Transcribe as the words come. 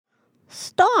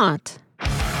Start.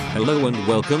 Hello and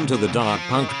welcome to the Dark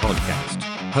Punk Podcast,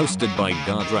 hosted by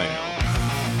Guardrail.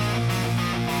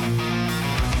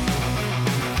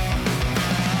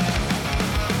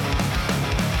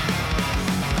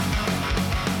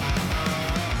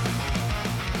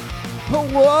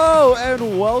 Hello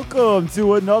and welcome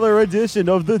to another edition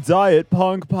of the Diet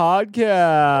Punk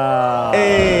Podcast.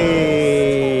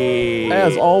 Hey!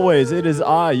 As always, it is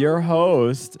I, your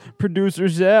host, producer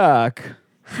Zach.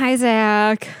 Hi,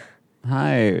 Zach.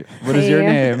 Hi. What is your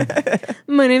name?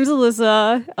 My name's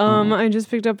Alyssa. I just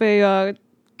picked up a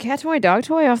cat toy, dog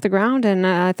toy off the ground, and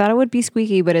I thought it would be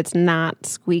squeaky, but it's not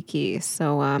squeaky.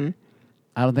 So, I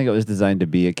don't think it was designed to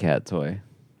be a cat toy.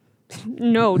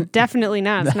 no, definitely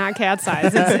not. It's not cat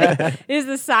size. It is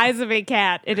the size of a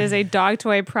cat. It is a dog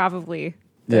toy, probably.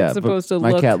 That's supposed to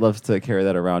my look. cat loves to carry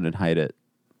that around and hide it.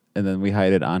 And then we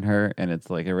hide it on her, and it's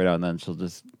like every now and then she'll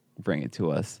just bring it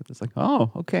to us. It's like,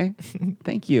 oh, okay.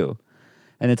 Thank you.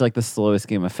 And it's like the slowest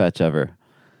game of fetch ever.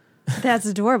 That's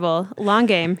adorable. Long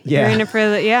game. Yeah. You're in it for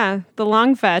the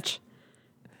long fetch.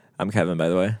 I'm Kevin, by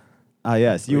the way. Ah,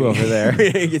 yes, you over there.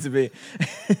 We get to be.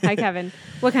 Hi, Kevin.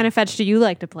 What kind of fetch do you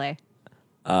like to play?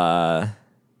 God,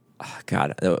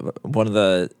 one of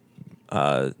the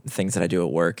things that I do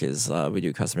at work is we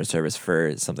do customer service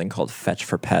for something called Fetch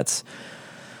for Pets.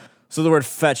 So the word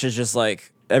fetch is just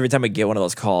like, every time I get one of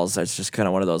those calls, it's just kind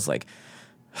of one of those like,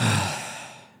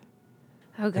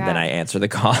 Oh, God. and then I answer the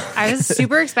call. I was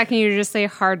super expecting you to just say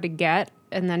hard to get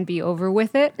and then be over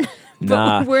with it. But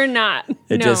Nah. we're not.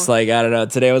 It just like, I don't know.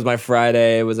 Today was my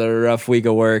Friday. It was a rough week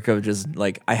of work of just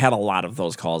like, I had a lot of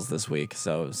those calls this week.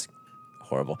 So it was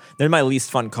horrible. They're my least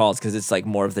fun calls because it's like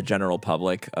more of the general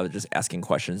public of just asking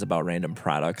questions about random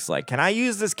products. Like, can I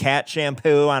use this cat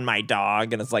shampoo on my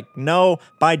dog? And it's like, no,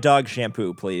 buy dog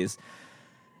shampoo, please.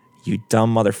 You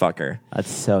dumb motherfucker. That's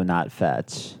so not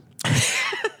fetch.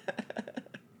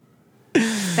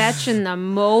 fetch in the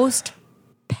most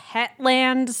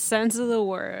petland sense of the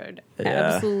word.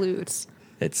 Yeah. Absolute.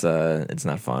 It's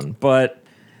not fun, but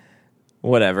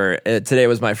whatever. Today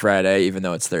was my Friday, even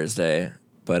though it's Thursday,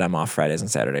 but I'm off Fridays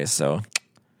and Saturdays, so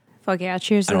Fuck yeah,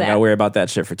 cheers I to don't that. gotta worry about that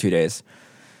shit for 2 days.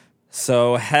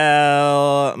 So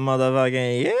hell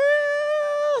motherfucking yeah.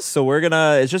 So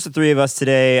it's just the three of us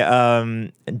today.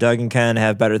 Doug and Ken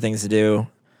have better things to do.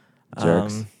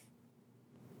 Jerks.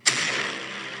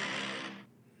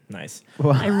 Nice.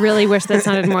 I really wish that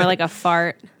sounded more like a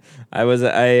fart. I was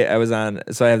on,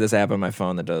 so I have this app on my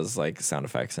phone that does like sound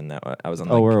effects, and that I was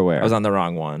on. Oh, we're aware. I was on the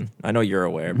wrong one. I know you're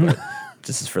aware, but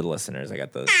this is for the listeners. I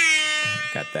got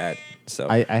that. So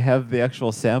I have the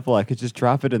actual sample. I could just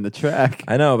drop it in the track.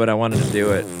 I know, but I wanted to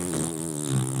do it. Do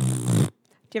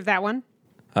you have that one?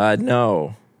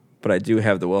 No, but I do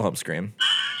have the Wilhelm scream.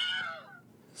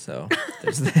 So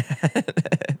there's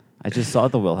that. I just saw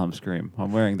the Wilhelm scream.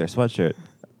 I'm wearing their sweatshirt.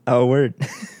 Oh, word.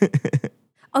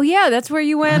 Oh yeah, that's where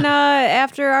you went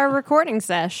after our recording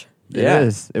sesh. Yeah. It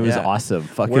is. It was Yeah. awesome.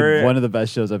 Fucking We're- one of the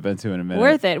best shows I've been to in a minute.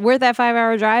 Worth it. Worth that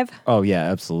 5-hour drive. Oh yeah,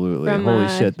 absolutely. From, Holy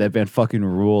shit, that band fucking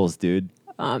rules, dude.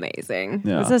 Amazing.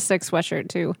 Yeah. It's a sick sweatshirt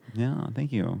too. Yeah,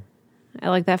 thank you. I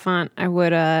like that font. I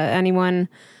would anyone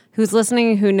who's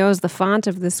listening who knows the font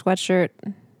of this sweatshirt,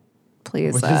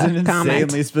 please Which is an comment.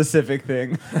 insanely specific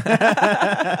thing.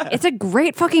 It's a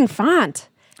great fucking font.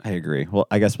 I agree. Well,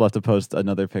 I guess we'll have to post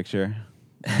another picture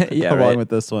Yeah, along right. with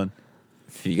this one.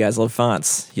 If you guys love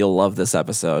fonts, you'll love this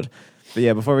episode. But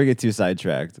yeah, before we get too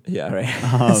sidetracked, Yeah,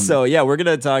 right. So yeah, we're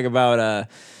gonna talk about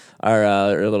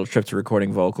our little trip to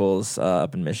recording vocals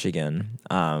up in Michigan.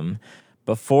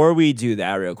 Before we do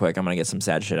that, real quick, I'm gonna get some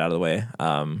sad shit out of the way.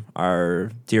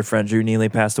 Our dear friend Drew Neely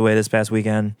passed away this past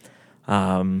weekend.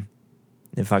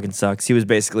 It fucking sucks. He was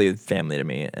basically family to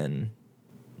me, and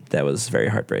that was very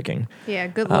heartbreaking. Yeah,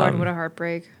 good lord, what a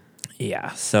heartbreak.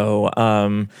 Yeah. So,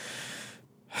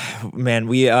 man,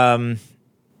 we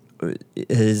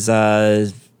his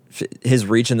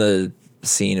reach in the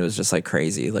scene was just like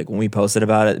crazy. Like when we posted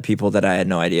about it, people that I had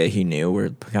no idea he knew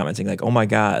were commenting like, "Oh my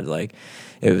god!" Like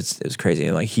it was crazy.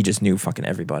 Like he just knew fucking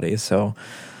everybody. So,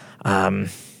 that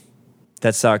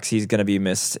sucks. He's gonna be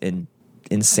missed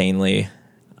insanely.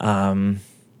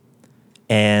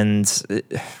 And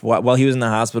while he was in the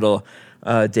hospital,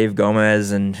 Dave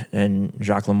Gomez and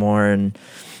Jacques Lamour and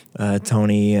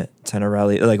Tony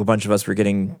Tenorelli, like a bunch of us were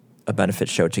getting a benefit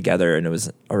show together, and it was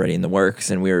already in the works,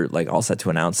 and we were like all set to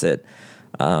announce it.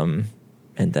 And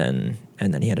then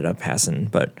he ended up passing,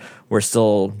 but we're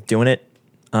still doing it.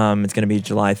 It's going to be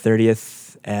July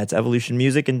 30th at Evolution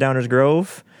Music in Downers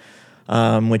Grove,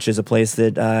 which is a place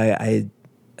that I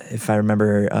if I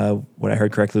remember what I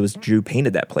heard correctly, was Drew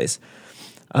painted that place.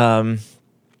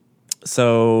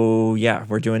 So yeah,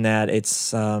 we're doing that.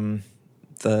 It's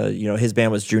his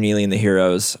band was Drew Neely and the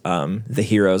Heroes. The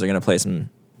Heroes are going to play some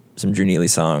Drew Neely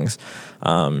songs.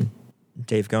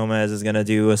 Dave Gomez is going to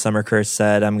do a Summer Curse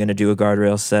set. I'm going to do a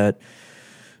Guardrail set.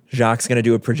 Jacques going to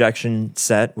do a projection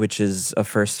set, which is a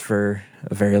first for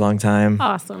a very long time.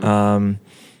 Awesome.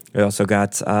 We also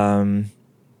got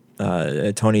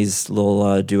Tony's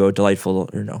little duo, Darling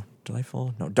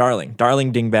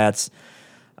Dingbats.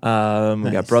 We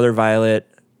Nice. got Brother Violet.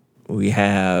 We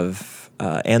have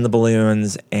And the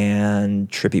Balloons and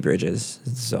Trippy Bridges.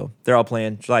 So they're all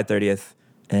playing July 30th,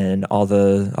 and all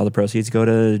the proceeds go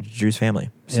to Drew's family.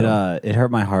 So It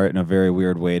hurt my heart in a very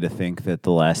weird way to think that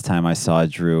the last time I saw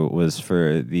Drew was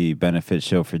for the benefit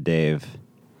show for Dave.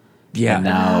 yeah, And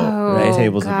now Oh, the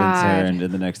tables have God. been turned,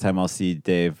 and the next time I'll see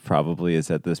Dave probably is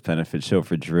at this benefit show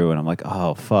for Drew, and I'm like,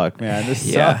 oh fuck, man, this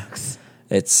Yeah. sucks.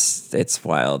 it's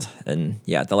wild. And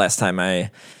yeah, that was the last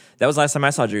time I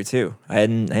saw Drew too. I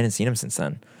hadn't seen him since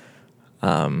then.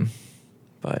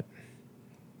 But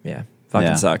yeah, fucking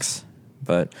Yeah. sucks.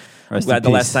 But I'm Rest glad in the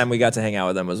last peace. time we got to hang out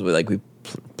with them was we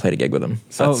played a gig with them.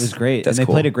 So Oh, it that's- was great, and That's they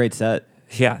cool. played a great set.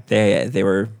 Yeah, they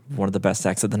were one of the best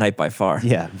acts of the night by far.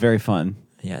 Yeah, very fun.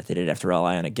 Yeah, they didn't have to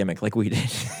rely on a gimmick like we did.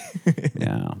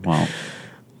 Yeah, well,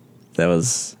 That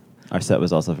was our set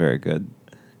was also very good.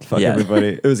 Fuck yeah,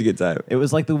 everybody. It was a good time. It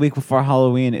was like the week before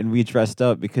Halloween, and we dressed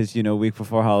up because week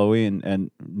before Halloween, and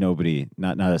nobody,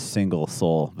 not a single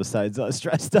soul besides us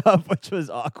dressed up, which was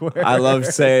awkward. I love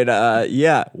saying,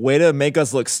 yeah, way to make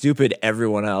us look stupid,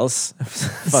 everyone else.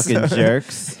 fucking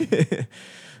jerks.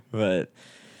 But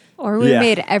Or we Yeah.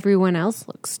 made everyone else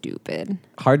look stupid.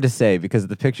 Hard to say because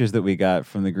the pictures that we got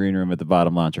from the green room at the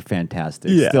bottom lounge are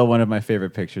fantastic. Yeah. Still one of my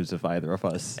favorite pictures of either of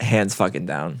us. hands fucking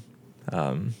down.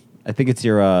 I think it's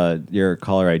your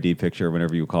caller ID picture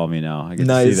whenever you call me now. I get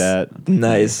to see that.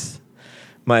 Nice.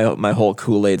 My whole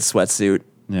Kool-Aid sweatsuit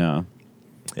Yeah.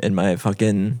 and my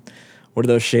fucking, what are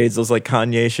those shades? Those like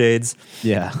Kanye shades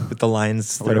Yeah. with the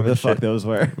lines. through Whatever them the and fuck shit. those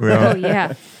were. Oh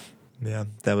yeah. Yeah,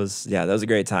 that was a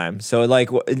great time. So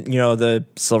like, the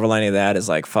silver lining of that is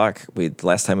like, fuck, the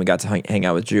last time we got to hang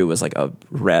out with Drew was like a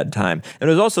rad time. And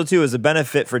it was also too, it was a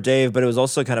benefit for Dave, but it was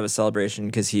also kind of a celebration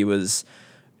because he was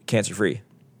cancer free.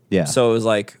 Yeah. So it was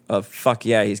like, fuck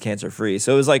yeah, he's cancer free.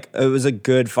 So it was a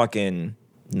good fucking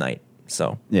night.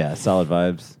 So Yeah, solid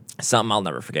vibes. something I'll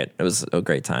never forget. It was a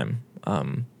great time.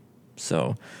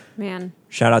 So Man.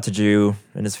 shout out to Drew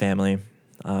and his family.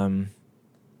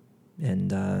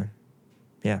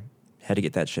 Yeah, had to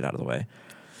get that shit out of the way.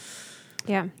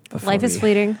 Yeah. Before Life is we-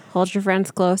 fleeting. Hold your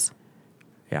friends close.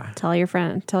 Yeah. Tell your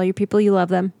people you love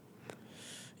them.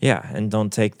 Yeah, and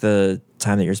don't take the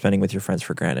time that you're spending with your friends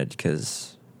for granted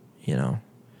because,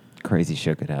 Crazy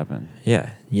shit could happen.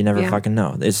 yeah, you never Yeah. fucking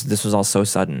know. This was all so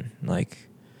sudden. Like,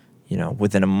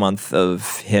 within a month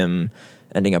of him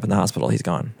ending up in the hospital, he's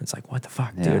gone. It's like, what the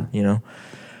fuck, Yeah. dude?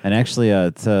 And actually,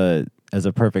 as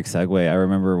a perfect segue, I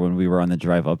remember when we were on the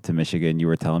drive up to Michigan, you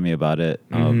were telling me about it,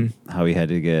 how he had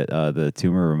to get the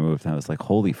tumor removed. And I was like,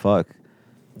 holy fuck.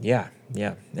 Yeah,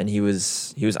 yeah. And he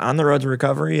was on the road to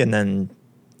recovery and then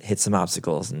hit some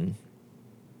obstacles and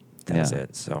that was Yeah.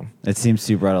 it. So It seems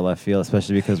super out of left field,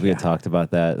 especially because we had Yeah. talked about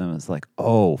that. And I was like,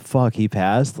 oh, fuck, he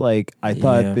passed? Like, I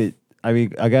thought Yeah. that,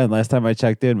 again, last time I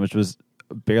checked in, which was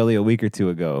barely a week or two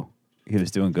ago, he was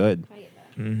doing good.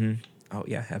 oh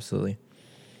yeah, absolutely.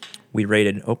 We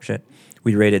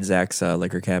raided Zach's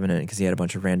liquor cabinet because he had a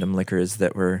bunch of random liquors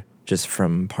that were just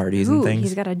from parties and Ooh, things.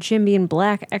 he's got a Jim Beam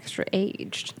Black extra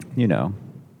aged. Yeah,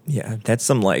 that's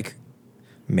some like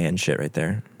man shit right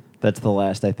there. That's the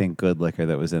last, I think, good liquor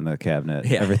that was in the cabinet.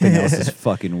 Yeah. Everything else is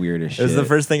fucking weird as It shit. was the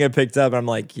first thing I picked up. And I'm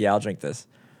like, yeah, I'll drink this.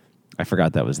 I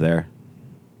forgot that was there.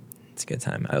 It's a good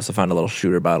time. I also found a little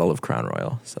shooter bottle of Crown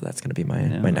Royal, so that's gonna be my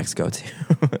next go-to.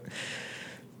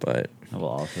 But I will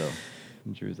also,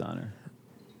 in Drew's honor.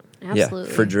 Absolutely.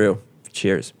 yeah, for Drew.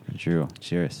 Cheers. Drew,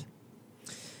 cheers.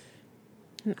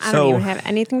 I So- don't even have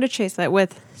anything to chase that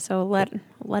with, so let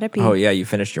it be. Oh yeah, you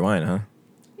finished your wine, huh?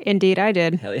 Indeed, I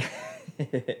did. Hell yeah.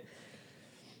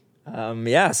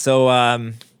 Yeah. So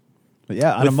But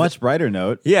yeah, on a much brighter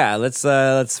note, yeah,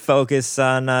 let's focus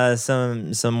on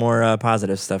some more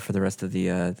positive stuff for the rest of the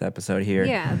episode here.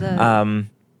 Yeah.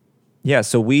 Yeah,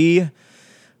 so we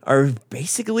are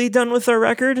basically done with our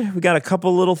record. We got a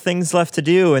couple little things left to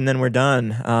do, and then we're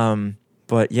done.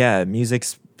 But yeah,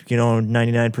 music's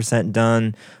 99%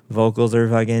 done. Vocals are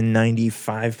fucking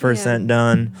 95%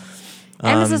 done.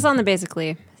 Emphasis on the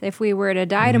basically. If we were to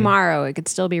die tomorrow, it could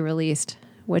still be released,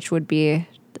 which would be,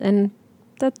 and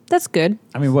that's good.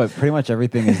 I mean, what? Pretty much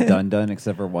everything is done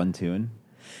except for one tune.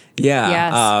 Yeah.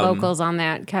 Yes, vocals on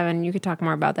that. Kevin, you could talk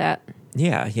more about that.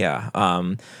 Yeah.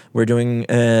 We're doing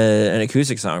an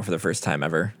acoustic song for the first time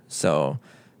ever, so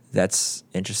that's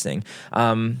interesting.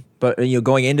 But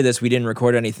going into this, we didn't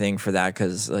record anything for that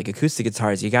because like acoustic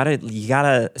guitars, you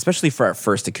gotta, especially for our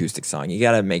first acoustic song, you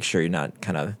gotta make sure you're not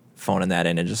kind of phoning that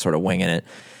in and just sort of winging it.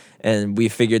 And we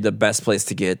figured the best place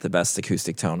to get the best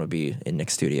acoustic tone would be in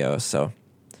Nick's studio, so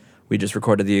we just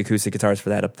recorded the acoustic guitars for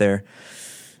that up there.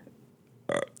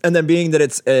 And then being that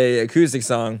it's a acoustic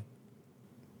song,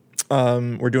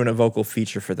 we're doing a vocal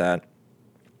feature for that.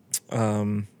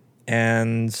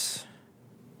 And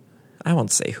I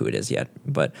won't say who it is yet,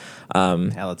 but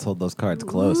Yeah, let's hold those cards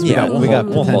close. Yeah, we got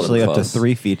we'll hold potentially them up to close.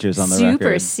 3 features on the Super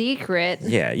record. secret.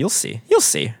 yeah, you'll see. He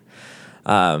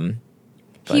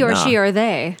or she or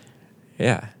they.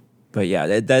 Yeah. But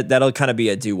yeah, that'll kind of be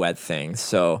a duet thing.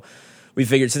 So we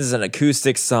figured since it's an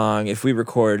acoustic song, if we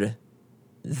record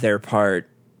their part,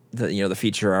 the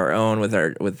feature our own with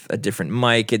a different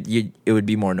mic, it would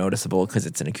be more noticeable because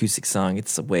it's an acoustic song.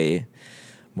 It's a way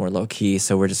more low key.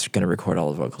 So we're just going to record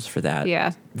all the vocals for that.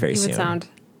 Yeah. very It soon. would sound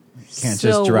Can't so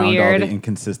just drown weird. all the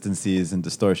inconsistencies and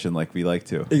distortion like we like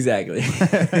to. Exactly.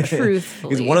 Truthfully.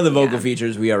 Because one of the vocal yeah.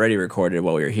 features we already recorded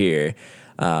while we were here,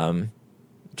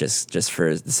 just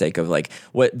for the sake of like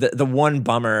what the one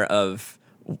bummer of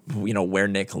where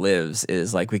Nick lives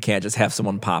is like we can't just have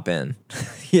someone pop in.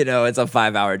 It's a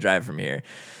 5-hour drive from here,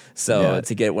 so Yeah.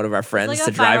 to get one of our friends It's like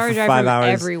to a drive 5-hour for drive 5 from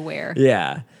hours everywhere.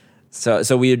 Yeah,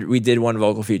 so we did one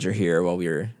vocal feature here while we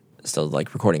were still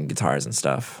like recording guitars and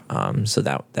stuff. So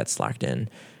that's locked in.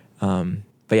 But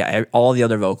yeah, all the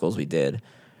other vocals we did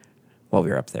while we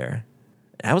were up there.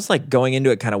 And I was like going into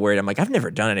it kind of worried. I'm like, I've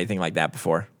never done anything like that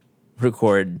before.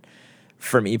 Record,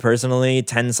 for me personally,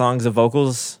 10 songs of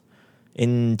vocals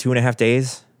in 2.5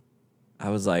 days.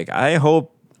 I was like, I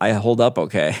hope I hold up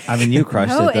okay. I mean, you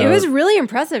crushed Oh, it, though. it was really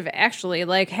impressive, actually.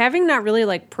 Like, having not really,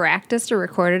 like, practiced or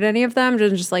recorded any of them,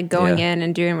 just like, going Yeah. in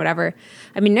and doing whatever.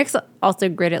 I mean, Nick's also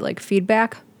great at, like,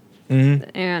 feedback. Mm-hmm.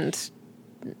 And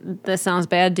this sounds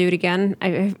bad, do it again.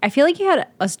 I feel like he had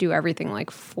us do everything,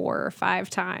 like, 4 or 5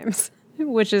 times,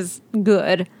 which is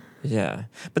good. Yeah.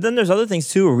 But then there's other things,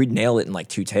 too, where we'd nail it in like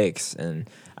 2 takes. And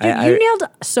Dude, you nailed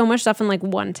so much stuff in, like,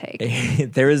 1 take.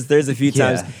 there's a few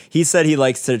times Yeah. he said he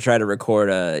likes to try to record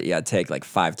a take like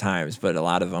 5 times, but a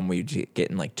lot of them we get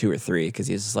in like 2 or 3 because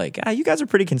he's just like, you guys are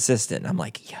pretty consistent. I'm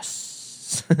like,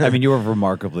 yes. I mean, you were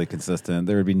remarkably consistent.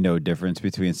 There would be no difference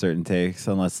between certain takes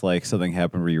unless like something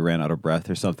happened where you ran out of breath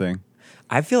or something.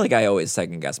 I feel like I always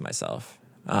second guess myself.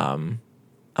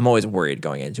 I'm always worried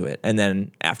going into it, and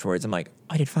then afterwards I'm like,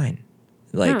 I did fine.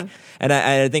 Like, and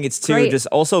I think it's too Great. just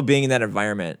also being in that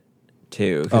environment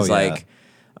too, because Oh, yeah. like,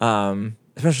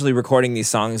 especially recording these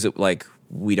songs that like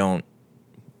we don't,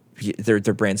 they're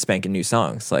brand spanking new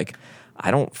songs. Like,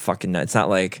 I don't fucking know. It's not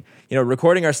like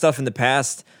recording our stuff in the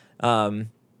past.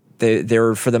 They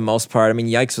were for the most part. I mean,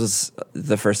 Yikes was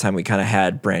the first time we kind of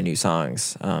had brand new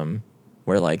songs.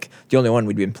 Where like the only one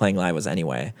we'd been playing live was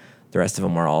Anyway. The rest of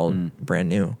them were all brand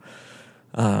new.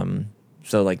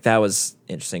 So like that was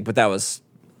interesting, but that was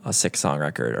a 6-song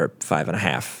record or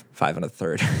 5.5, 5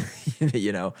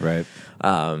 1/3, Right.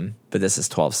 But this is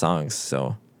 12 songs.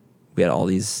 So we had all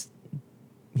these,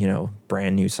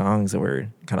 brand new songs that were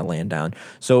kind of laying down.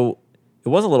 So it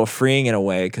was a little freeing in a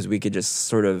way because we could just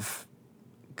sort of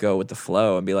go with the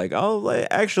flow and be like, oh,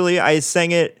 actually I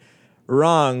sang it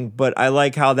wrong, but I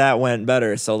like how that went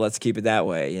better. So let's keep it that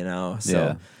way, So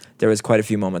Yeah. there was quite a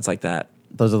few moments like that.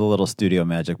 Those are the little studio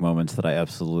magic moments that I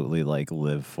absolutely like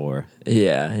live for.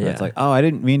 Yeah. Where it's like, oh, I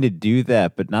didn't mean to do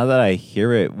that, but now that I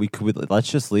hear it,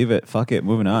 let's just leave it. Fuck it,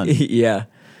 moving on. Yeah.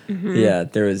 Yeah,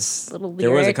 there was Little a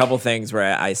lyric. couple things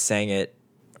where I sang it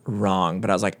wrong, but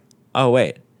I was like, oh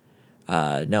wait,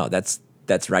 no, that's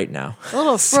right now. A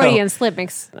little So- Freudian slip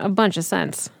makes a bunch of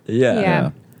sense.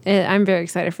 Yeah. I'm very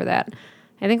excited for that.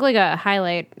 I think like a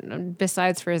highlight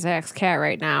besides for Zach's cat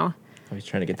right now. I was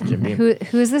trying to get the Jim Beam.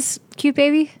 Who is this cute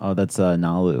baby? Oh, that's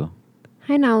Nalu.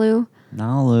 Hi, Nalu.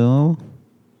 Nalu.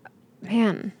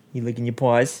 Man, You licking your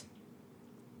paws?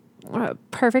 what a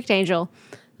perfect angel.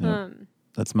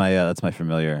 That's my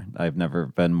familiar. I've never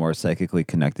been more psychically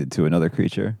connected to another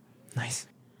creature. Nice.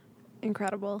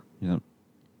 Incredible. Yep.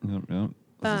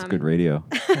 This is good radio.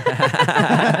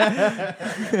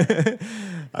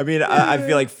 I mean, I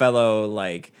feel like fellow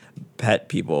like pet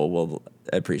people will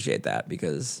appreciate that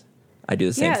because I do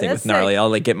the same Yeah, thing with that's Gnarly. like- I'll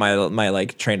like get my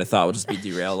like train of thought will just be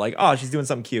derailed. Like, oh, she's doing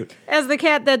something cute. As the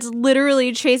cat that's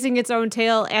literally chasing its own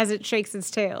tail as it shakes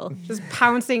its tail, just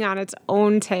pouncing on its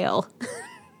own tail.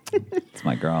 It's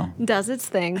my girl. Does its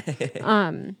thing.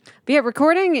 But yeah,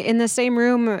 recording in the same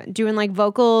room, doing like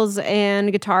vocals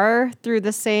and guitar through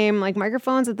the same like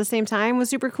microphones at the same time was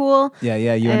super cool. Yeah,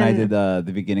 you and I And- did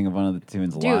the beginning of one of the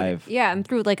tunes Dude, live. yeah, and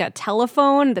through like a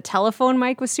telephone. The telephone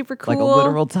mic was super cool. Like a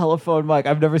literal telephone mic.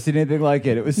 I've never seen anything like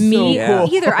it. It was Me so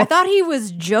cool. either. I thought he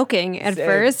was joking at Same.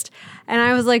 first, and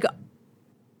I was like,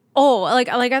 "Oh, like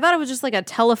I thought it was just like a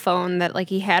telephone that like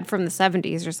he had from the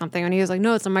 70s or something." And he was like,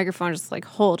 "No, it's a microphone. Just like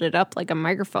hold it up like a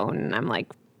microphone." And I'm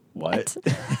like, "What?"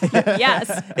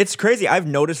 Yes. It's crazy. I've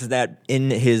noticed that in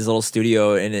his little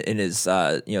studio in his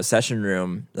session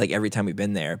room, like every time we've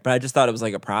been there. But I just thought it was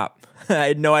like a prop. I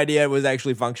had no idea it was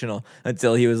actually functional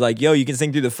until he was like, "Yo, you can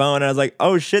sing through the phone." And I was like,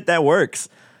 "Oh shit, that works.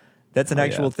 That's an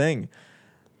actual yeah. thing."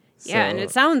 Yeah, and So-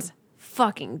 it sounds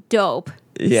fucking dope.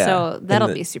 Yeah. So that'll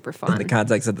In the- be super In fun. the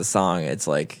context of the song, it's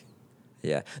like,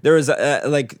 yeah. There was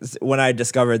like when I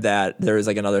discovered that there was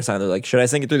like another song. They're like, "Should I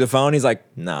sing it through the phone?" He's like,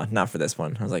 "No, not for this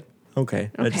one." I was like, "Okay."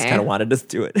 I just Okay. kind of wanted to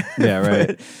do it. Yeah,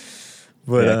 right.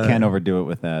 But yeah, can't overdo it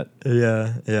with that.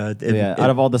 yeah. Out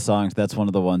of all the songs, that's one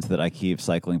of the ones that I keep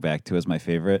cycling back to as my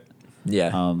favorite.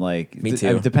 yeah. Like Me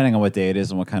too. depending on what day it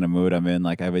is and what kind of mood I'm in,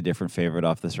 like I have a different favorite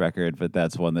off this record, but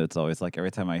that's one that's always like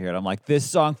every time I hear it, I'm like, this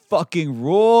song fucking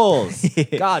rules.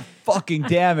 God fucking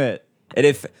damn it. And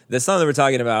if the song that we're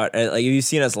talking about, like if you've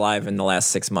seen us live in the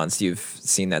last 6 months, you've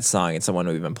seen that song. It's the one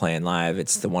we've been playing live.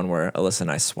 It's the one where Alyssa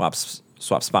and I swap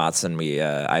spots, and we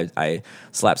I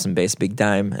slap some bass big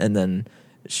time, and then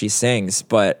she sings.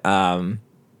 But I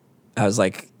was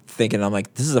like thinking, I'm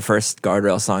like, this is the first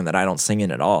Guardrail song that I don't sing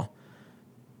in at all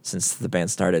since the band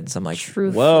started. So I'm like,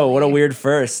 Truthfully. whoa, what a weird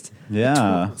first.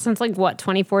 Yeah. Since like what,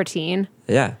 2014?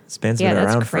 Yeah, this band's Yeah, been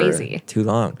that's around crazy. for too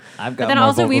long. I've But got then more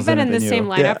also we've vocals been it in the than same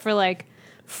you. lineup Yeah. for like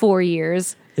 4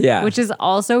 years. Yeah. Which is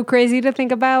also crazy to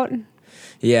think about.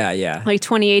 Yeah. Like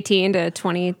 2018 to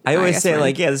 20. I always guess say we're in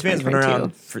like, yeah, this band's been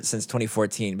 2022. around since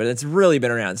 2014, but it's really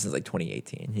been around since like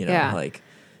 2018. You know, Yeah. like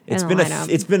it's In been the lineup.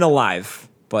 it's been alive,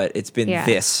 but it's been Yeah.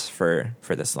 this for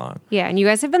this long. Yeah, and you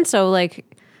guys have been so like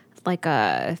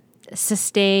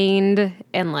sustained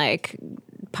and like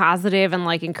positive and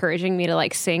like encouraging me to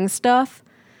like sing stuff,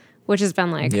 which has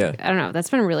been like Yeah. I don't know, that's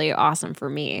been really awesome for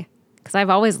me because I've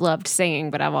always loved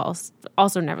singing, but I've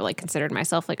also never like considered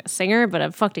myself like a singer, but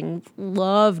I've fucking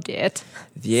loved it.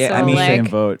 Yeah, So, I mean, like- Same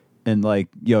vote. And like,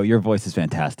 yo, your voice is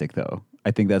fantastic though. I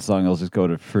think that song will just go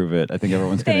to prove it. I think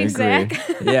everyone's gonna Thanks, agree.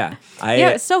 Zach. yeah, Yeah,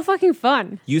 it's so fucking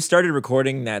fun. you started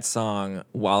recording that song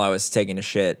while I was taking a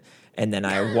shit. And then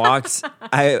I walked,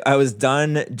 I was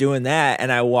done doing that, and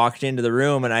I walked into the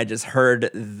room, and I just heard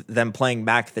them playing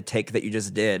back the take that you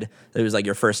just did. It was like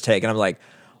your first take, and I'm like,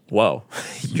 whoa,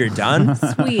 you're done?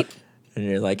 Sweet. And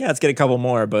you're like, yeah, let's get a couple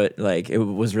more. But like, it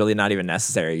was really not even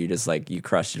necessary. You just like, you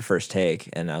crushed your first take.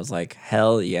 And I was like,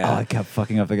 hell yeah. Oh, I kept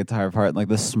fucking up the guitar part in like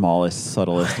the smallest,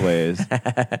 subtlest ways.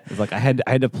 It's like I had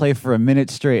to play for a minute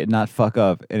straight and not fuck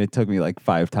up, and it took me like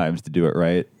 5 times to do it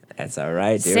right. That's all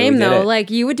right, dude. Same We did though. it.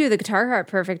 Like you would do the guitar part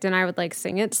perfect, and I would like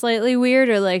sing it slightly weird,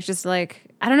 or like just like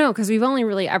I don't know, because we've only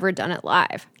really ever done it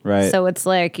live, Right. So it's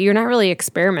like you're not really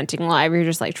experimenting live. You're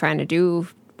just like trying to do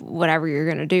whatever you're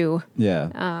gonna do.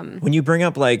 Yeah. When you bring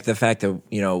up like the fact that,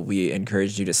 you know, we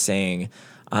encouraged you to sing,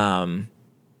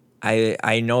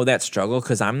 I know that struggle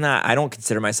because I don't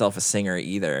consider myself a singer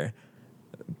either,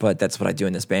 but that's what I do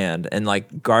in this band. And like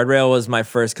Guardrail was my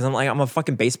first, because I'm a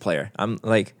fucking bass player. I'm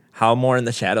like, how more in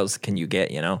the shadows can you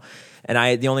get, you know?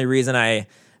 And the only reason I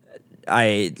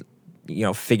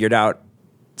figured out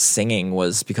singing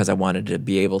was because I wanted to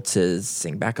be able to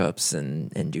sing backups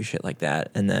and do shit like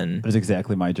that. And then It was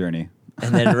exactly my journey.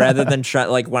 and then rather than try,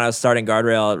 like when I was starting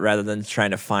Guardrail, rather than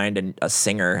trying to find a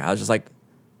singer, I was just like,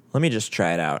 let me just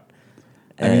try it out.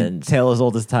 I mean, And tale as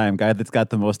old as time. Guy that's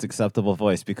got the most acceptable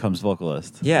voice becomes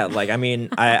vocalist. yeah, like, I mean,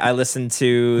 I listened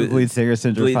to Lead Singer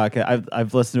Syndrome Lead- podcast.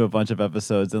 I've listened to a bunch of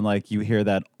episodes, and like you hear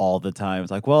that all the time.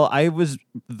 It's like, well, I was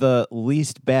the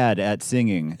least bad at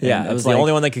singing. Yeah, And I was it's the like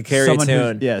only one that could carry a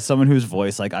someone tune. someone whose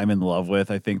voice like I'm in love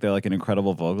with. I think they're like an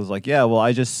incredible vocalist. Like, yeah, well,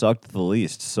 I just sucked the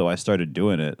least, so I started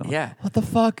doing it. I'm like, Yeah. what the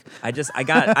fuck?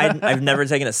 I've never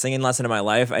taken a singing lesson in my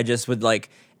life. I just would like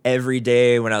every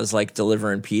day when I was like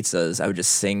delivering pizzas, I would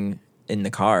just sing in the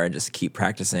car and just keep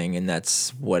practicing, and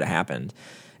that's what happened.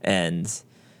 And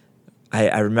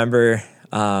I remember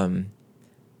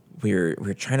we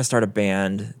were trying to start a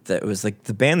band that was like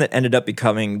the band that ended up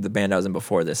becoming the band I was in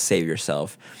before this, Save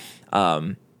Yourself.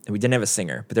 And we didn't have a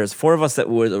singer, but there was 4 of us that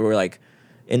were like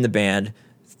in the band.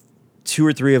 2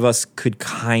 or 3 of us could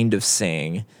kind of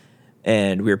sing,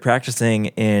 and we were practicing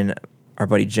in our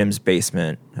buddy Jim's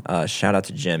basement. Shout out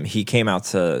to Jim. He came out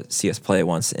to see us play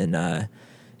once in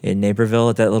in Naperville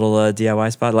at that little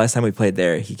DIY spot. Last time we played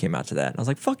there, he came out to that. And I was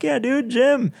like, fuck yeah, dude,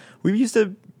 Jim. We used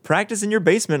to practice in your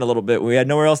basement a little bit. We had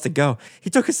nowhere else to go. He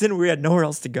took us in. We had nowhere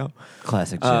else to go.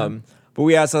 Classic Jim. But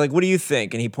we asked, like, what do you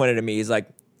think? And he pointed at me. He's like,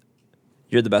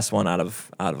 you're the best one out of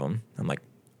them. I'm like,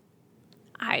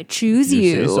 I choose You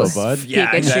you. say so, bud.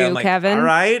 Pikachu, exactly. I'm like, Kevin. All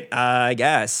right, I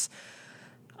guess.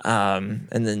 And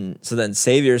then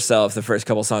Save Yourself, the first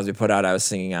couple songs we put out, I was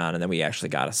singing on, and then we actually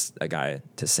got a guy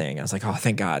to sing. I was like, oh,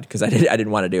 thank God, because I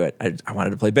didn't want to do it. I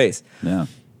wanted to play bass. Yeah.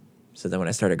 So then when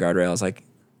I started Guardrail, I was like,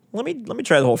 let me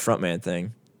try the whole frontman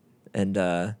thing. And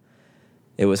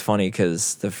it was funny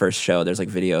because the first show, there's like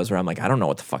videos where I'm like, I don't know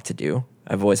what the fuck to do.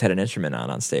 I've always had an instrument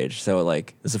on stage. So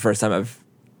like, this is the first time I've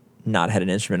not had an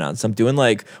instrument on. So I'm doing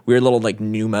like weird little like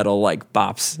new metal like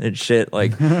bops and shit,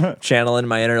 like channeling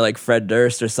my inner like Fred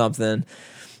Durst or something.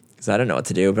 Because I don't know what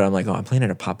to do, but I'm like, oh, I'm playing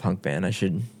in a pop punk band. I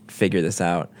should figure this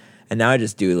out. And now I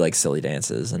just do like silly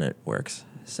dances and it works.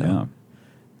 So, Yeah.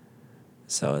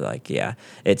 so like, yeah,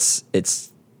 it's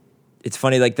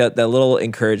funny. Like that little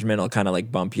encouragement will kind of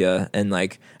like bump you. And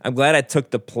like, I'm glad I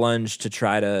took the plunge to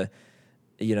try to,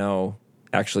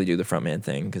 actually do the frontman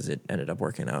thing because it ended up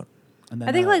working out. And then,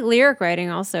 I think like lyric writing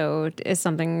also is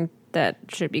something that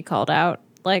should be called out.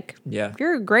 Like, Yeah.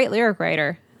 you're a great lyric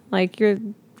writer. Like, you're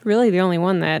really the only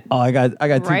one that I got two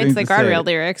writes things the to say. Guardrail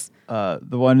lyrics. The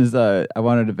one is I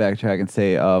wanted to backtrack and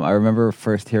say I remember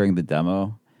first hearing the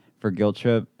demo for Guilt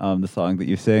Trip, the song that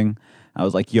you sing. I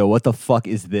was like, yo, what the fuck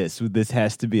is this? This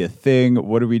has to be a thing.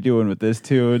 What are we doing with this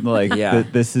tune? Like, Yeah.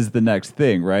 this is the next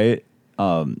thing, right?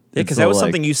 Yeah, because that was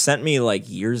something you sent me like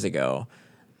years ago.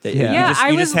 That Yeah. Yeah, you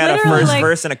I just was had a literally, first like-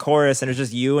 verse and a chorus, and it was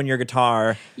just you and your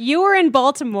guitar. You were in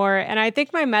Baltimore, and I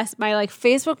think my like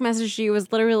Facebook message to you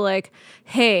was literally like,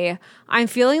 "Hey, I'm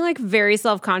feeling like very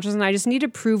self-conscious, and I just need to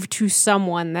prove to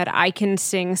someone that I can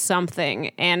sing something,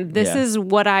 and this Yeah. is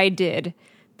what I did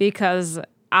because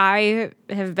I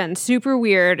have been super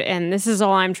weird, and this is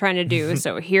all I'm trying to do.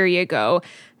 So here you go.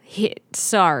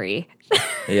 Sorry."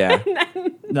 Yeah,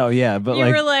 No, yeah, but You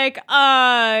like, were like,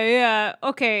 yeah,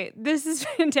 okay, this is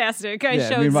fantastic. I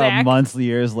showed meanwhile, Zach. months,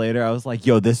 years later, I was like,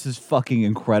 yo, this is fucking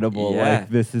incredible. Yeah. Like,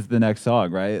 this is the next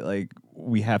song, right? Like,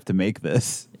 we have to make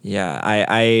this. yeah.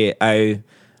 I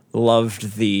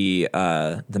loved the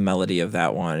melody of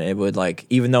that one. It would like,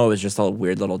 even though it was just a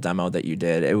weird little demo that you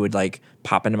did, it would like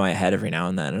pop into my head every now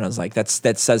and then, and I was like, that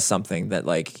says something that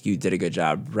like you did a good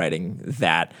job writing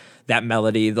that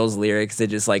melody, those lyrics. They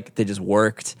just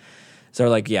worked. So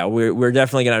like, yeah, we're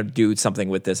definitely gonna do something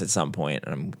with this at some point,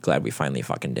 and I'm glad we finally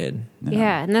fucking did.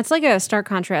 Yeah, and that's like a stark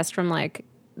contrast from like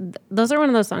those are one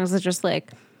of those songs that just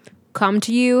like come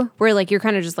to you where like you're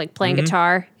kind of just like playing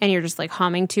guitar and you're just like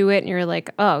humming to it and you're like,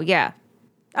 oh yeah,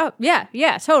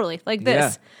 totally, like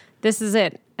this. Yeah. This is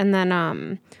it. And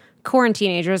then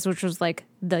Quarantinagers, which was like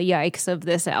the yikes of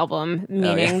this album,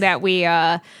 meaning that we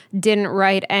didn't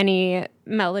write any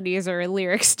melodies or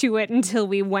lyrics to it until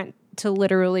we went to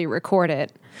literally record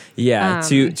it. Yeah,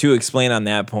 to explain on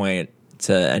that point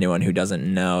to anyone who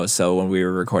doesn't know, so when we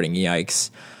were recording Yikes,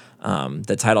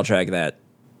 the title track that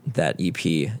EP,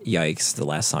 Yikes, the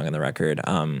last song on the record,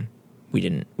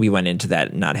 we went into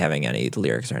that not having any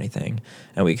lyrics or anything,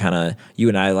 and we kind of, you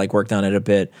and I like worked on it a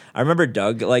bit. I remember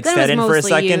Doug like That sat was in for a mostly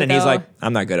second, you, and he's though. like,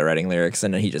 I'm not good at writing lyrics,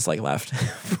 and then he just like left.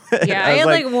 Yeah, I had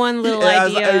like one little I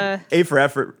was idea. A for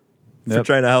effort for Yep.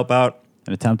 trying to help out.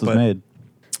 An attempt was But- made.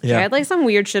 Yeah, I had like some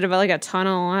weird shit about like a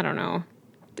tunnel. I don't know.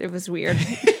 It was weird.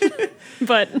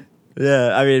 But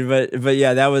Yeah, I mean, but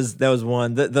yeah, that was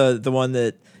one. The one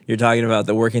that you're talking about,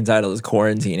 the working title is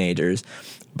Quarantinagers.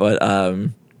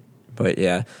 But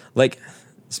yeah, like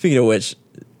speaking of which,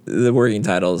 the working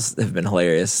titles have been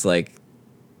hilarious. Like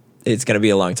it's gonna be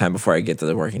a long time before I get to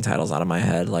the working titles out of my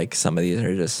head. Like some of these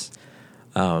are just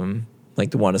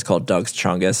like the one is called Doug's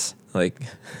Chungus. Like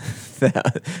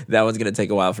that one's gonna take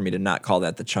a while for me to not call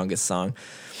that the Chungus song.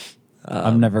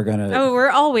 I'm never gonna. we're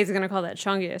always gonna call that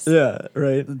Chungus. Yeah,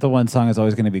 right. The one song is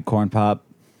always gonna be Corn Pop.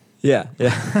 Yeah.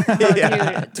 Dude,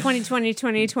 2020,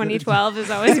 2012 is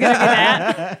always gonna be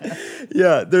that.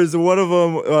 Yeah, there's one of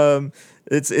them.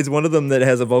 It's one of them that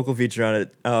has a vocal feature on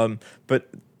it. But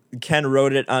Ken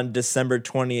wrote it on December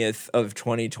 20th of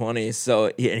 2020.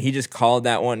 So he just called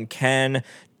that one Ken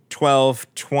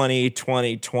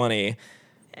 12/20/2020.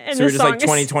 And So we're the just like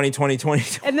song is- 2020, 2020.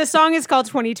 And the song is called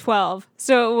 2012.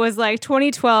 So it was like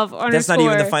 2012 underscore. That's not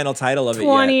even the final title of it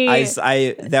 20 yet.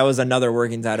 I that was another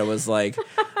working title. Was like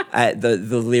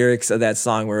the lyrics of that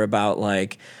song were about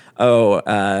like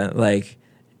like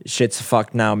shit's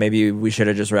fucked now. Maybe we should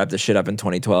have just wrapped this shit up in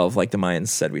 2012, like the Mayans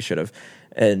said we should have.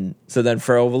 And so then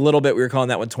for a little bit, we were calling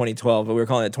that one 2012, but we were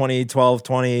calling it 2012,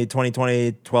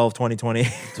 2020, 12, 2020.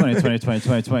 2020,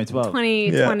 2020, 2012.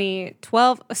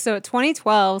 2012. So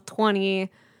 2012,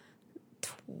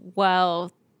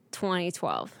 2012,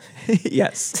 2012.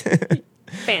 Yes.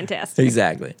 Fantastic.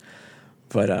 Exactly.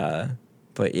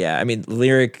 But yeah, I mean,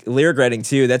 lyric writing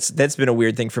too. That's been a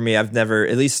weird thing for me. I've never,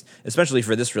 at least especially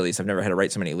for this release, I've never had to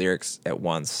write so many lyrics at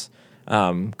once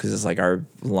because it's like our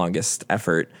longest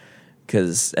effort.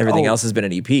 Because everything else has been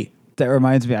an EP. That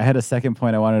reminds me, I had a second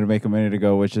point I wanted to make a minute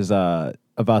ago, which is about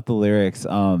the lyrics.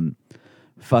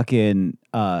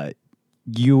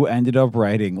 You ended up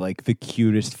writing like the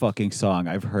cutest fucking song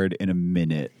I've heard in a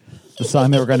minute. The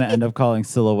song that we're going to end up calling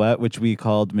Silhouette, which we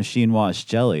called Machine Wash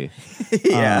Jelly.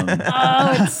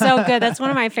 Oh, it's so good. That's one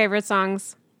of my favorite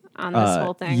songs on this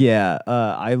whole thing. Yeah,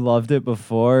 I loved it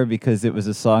before because it was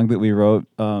a song that we wrote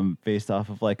based off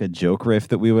of like a joke riff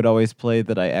that we would always play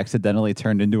that I accidentally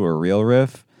turned into a real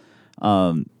riff.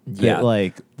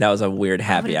 That was a weird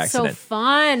happy It's so accident.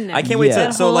 fun. I can't wait That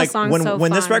to. So whole like song's when so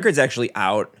this fun. record's actually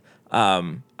out,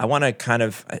 I want to kind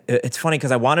of. It's funny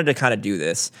because I wanted to kind of do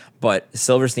this, but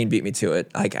Silverstein beat me to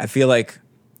it. Like I feel like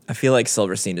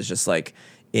Silverstein is just like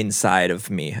inside of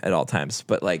me at all times.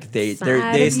 But like they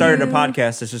started a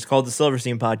podcast. It's just called the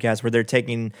Silverstein Podcast, where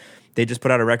they just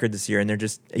put out a record this year, and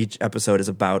each episode is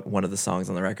about one of the songs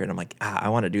on the record. And I'm like, I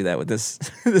want to do that with this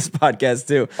this podcast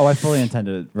too. Oh, I fully intend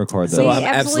to record this. So We I'm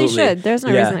absolutely should. There's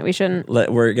no reason that we shouldn't.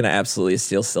 We're gonna absolutely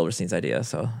steal Silverstein's idea.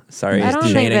 So sorry, I don't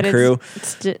Shane think and that crew.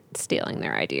 it's stealing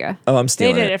their idea. Oh, I'm They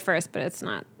stealing did it. it first, but it's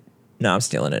not. No, I'm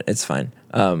stealing it. It's fine.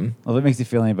 Well, if it makes you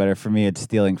feel any better, for me, it's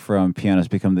stealing from Pianos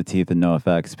Become the Teeth and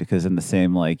NoFX because in the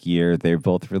same like year, they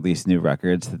both released new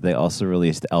records that they also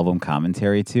released album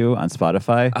commentary to on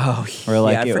Spotify. Oh, Where,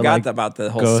 like, yeah, I it would, forgot like, about the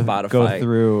whole go Spotify.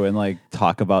 through and like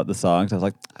talk about the songs. I was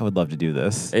like, I would love to do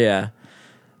this. Yeah.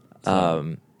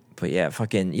 But yeah,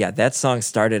 that song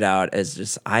started out as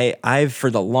just I've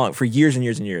for years and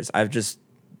years and years, I've just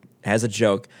as a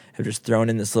joke have just thrown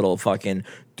in this little fucking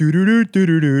doo doo doo doo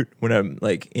doo doo when I'm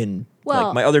like in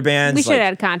like my other bands. We should like,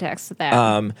 add context to that.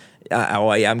 I'm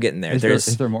getting there.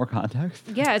 Is there more context?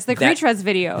 Yeah, it's the Creed Shreds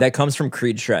video. That comes from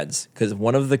Creed Shreds because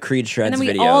one of the Creed Shreds and then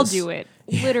we videos. all do it.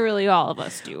 Literally all of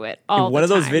us do it. All one the of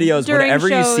those time. videos, During whenever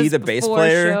you shows, see the bass before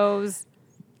player, shows.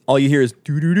 all you hear is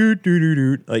doo doo doo doo doo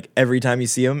doo, like every time you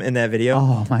see him in that video.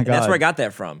 Oh my And that's God. where I got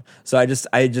that from. So I just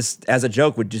as a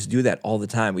joke would just do that all the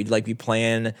time. We'd like be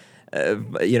playing.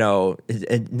 And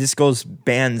this goes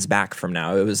bands back from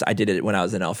now. I did it when I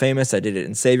was in El Famous. I did it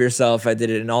in Save Yourself. I did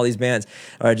it in all these bands.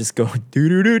 Or I just go doo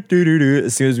doo doo doo doo doo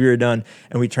as soon as we were done,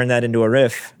 and we turned that into a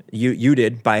riff. You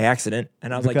did by accident,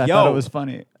 and I was Because like, I "Yo, thought it was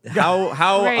funny.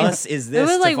 how Right. us is this?" It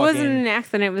was to like wasn't fucking- an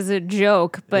accident. It was a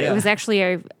joke, but Yeah. it was actually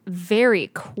a very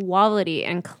quality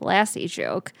and classy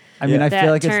joke. I mean, I that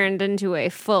feel like turned into a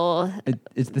full.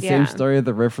 it's the Yeah. same story of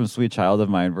the riff from Sweet Child of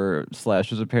Mine, where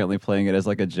Slash was apparently playing it as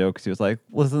like a joke. 'Cause he was like,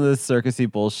 "Listen to this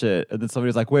circusy bullshit," and then somebody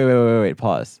was like, "Wait,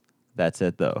 pause. That's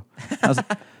it, though." I was,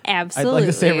 Absolutely. I'd like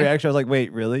the same reaction. I was like,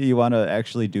 "Wait, really? You want to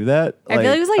actually do that?" I feel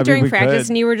like it was like I mean, during we practice, could.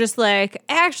 and you were just like,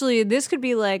 actually, this could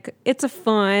be like, it's a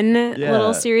fun Yeah.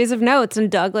 little series of notes. And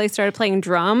Doug like started playing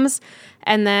drums.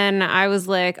 And then I was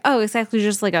like, oh, it's actually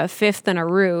just like a fifth and a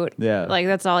root. Yeah. Like,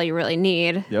 that's all you really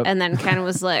need. Yep. And then Ken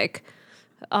was like,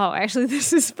 oh, actually,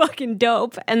 this is fucking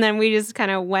dope. And then we just kind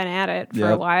of went at it for a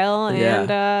Yep. while.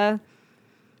 Yeah.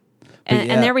 And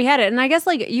yeah. there we had it. And I guess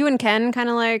like you and Ken kind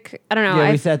of like, I don't know.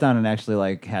 Yeah, we sat down and actually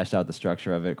like hashed out the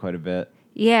structure of it quite a bit.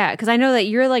 Yeah, because I know that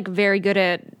you're like very good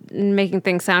at making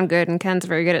things sound good, and Ken's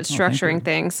very good at structuring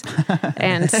things.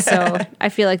 And so I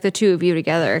feel like the two of you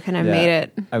together kind of Yeah. made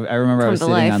it. I remember I come was to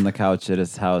sitting life. on the couch at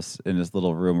his house in his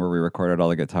little room where we recorded all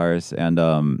the guitars, and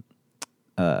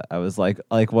I was like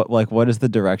what is the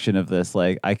direction of this?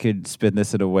 Like, I could spin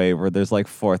this in a way where there's like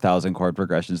 4,000 chord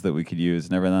progressions that we could use,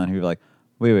 and every now and then he'd be like,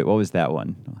 wait, what was that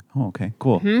one? I'm like, oh, okay,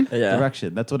 cool. Mm-hmm. Yeah.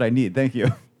 Direction. That's what I need. Thank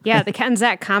you. Yeah, the Ken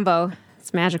Zach combo.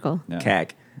 It's magical. Yeah.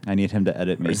 CAG I need him to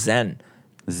edit me. or Zen.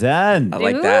 Zen. I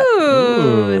like that.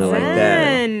 Ooh, I like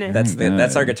Zen. that.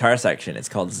 That's our guitar section. It's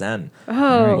called Zen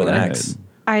Oh, with an Good. X.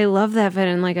 I love that, but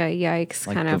in like a yikes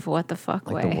Like kind the- of what the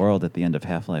fuck Like way. the world at the end of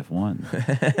Half-Life 1.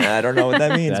 I don't know what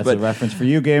that means, That's but a reference for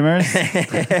you gamers.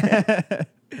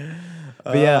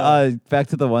 But yeah, back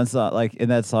to the one song, like in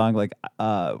that song, like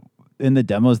in the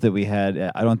demos that we had,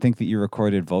 I don't think that you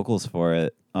recorded vocals for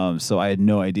it. So I had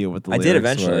no idea what the I lyrics did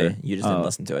eventually. were. You just didn't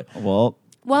listen to it. Well,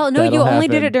 Well, no, you That'll only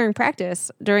did happen. it during practice.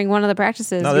 During one of the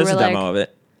practices, No, you there's were a like, demo of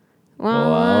it.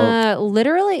 well,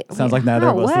 literally. sounds wait, like neither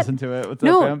how? of us What? listened to it. What's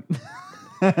No. up, fam?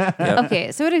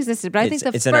 Okay, so it existed, but I think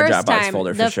It's the in our first Dropbox time,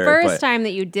 folder for the sure, first but- time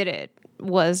that you did it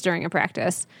was during a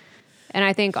practice. And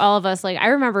I think all of us, like, I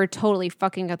remember totally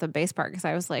fucking up the bass part because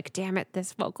I was like, damn it,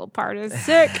 this vocal part is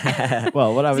sick.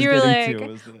 Well, what I was You were getting like,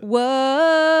 to was that-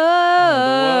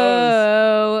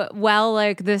 whoa. While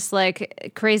like this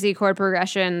like crazy chord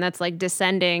progression that's like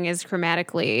descending is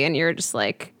chromatically, and you're just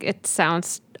like, it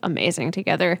sounds amazing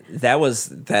together. That was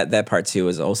that part too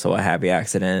was also a happy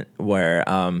accident where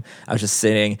I was just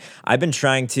sitting. I've been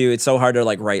trying to. It's so hard to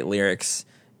like write lyrics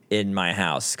in my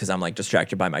house because I'm like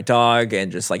distracted by my dog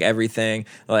and just like everything.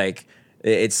 Like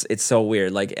it's so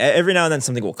weird. Like every now and then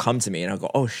something will come to me and I'll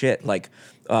go, oh shit. Like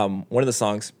one of the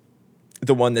songs,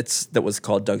 the one that was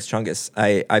called Doug's Chungus.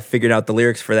 I figured out the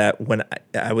lyrics for that when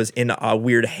I was in a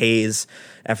weird haze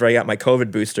after I got my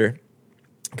COVID booster.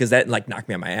 Because that like knocked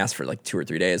me on my ass for like 2 or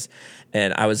 3 days,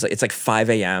 and I was like, it's like 5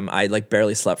 a.m. I like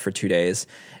barely slept for 2 days,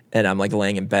 and I'm like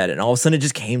laying in bed, and all of a sudden it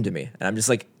just came to me, and I'm just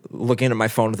like looking at my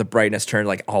phone with the brightness turned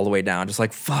like all the way down, just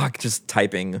like fuck, just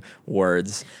typing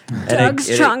words. And Doug's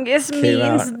it Chungus came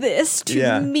means out. this to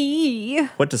Yeah. me.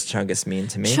 What does Chungus mean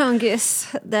to me?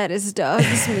 Chungus, that is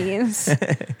Doug's means.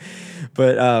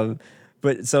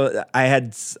 But so I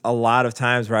had a lot of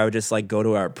times where I would just like go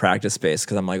to our practice space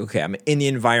because I'm like, okay, I'm in the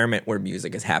environment where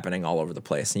music is happening all over the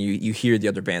place, and you hear the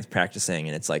other bands practicing,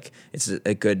 and it's like it's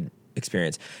a good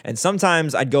experience. And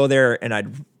sometimes I'd go there and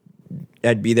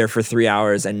I'd be there for 3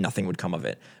 hours and nothing would come of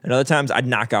it. And other times I'd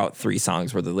knock out 3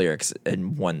 songs worth of lyrics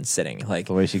in one sitting. Like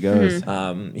the way she goes.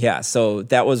 yeah, so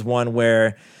that was one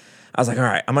where I was like, all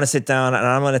right, I'm going to sit down and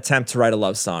I'm going to attempt to write a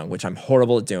love song, which I'm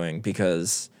horrible at doing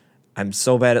because I'm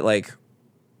so bad at like,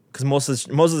 because most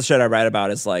of the shit I write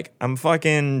about is like, I'm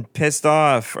fucking pissed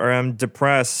off or I'm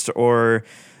depressed or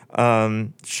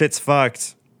shit's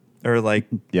fucked or like,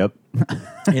 Yep.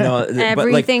 you know. but, like,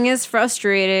 Everything is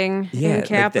frustrating. yeah, And like,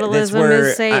 capitalism that's where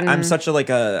is Satan. I'm such a like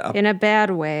a in a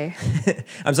bad way.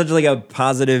 I'm such like a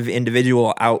positive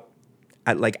individual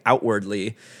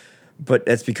outwardly, but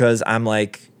that's because I'm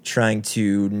like trying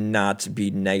to not be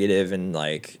negative and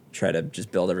like try to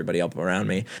just build everybody up around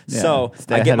me. Yeah, So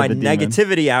stay I get ahead my of the demon.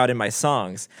 negativity out in my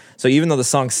songs. So even though the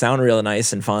songs sound really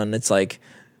nice and fun, it's like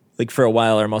for a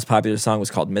while our most popular song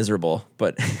was called Miserable,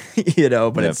 but you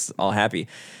know, but Yep. it's all happy.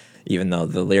 Even though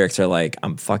the lyrics are like,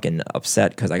 I'm fucking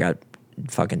upset because I got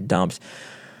fucking dumped.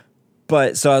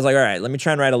 But so I was like, all right, let me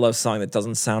try and write a love song that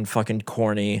doesn't sound fucking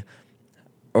corny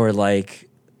or like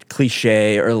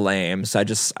cliche or lame. So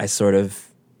I sort of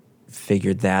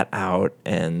figured that out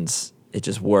and it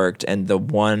just worked. And the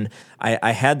one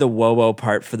I had the whoa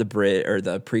part for the Brit or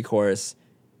the pre-chorus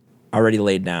already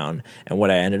laid down, and what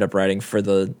I ended up writing for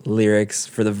the lyrics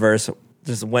for the verse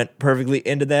just went perfectly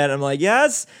into that. I'm like,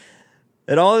 yes,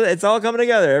 it's all coming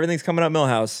together. Everything's coming up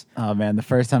Millhouse. Oh man, the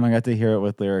first time I got to hear it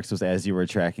with lyrics was as you were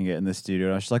tracking it in the studio.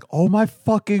 And I was just like, oh my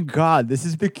fucking God, this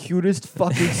is the cutest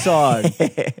fucking song.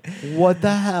 What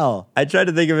the hell? I tried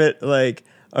to think of it like,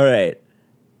 all right,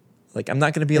 like I'm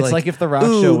not gonna be It's like if the rock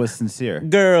 "Ooh, show was sincere.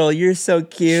 girl, you're so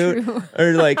cute,"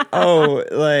 or like, "Oh,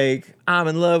 like I'm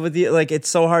in love with you." Like it's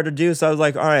so hard to do. So I was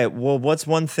like, "All right, well, what's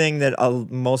one thing that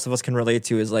most of us can relate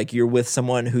to is like you're with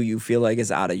someone who you feel like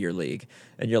is out of your league,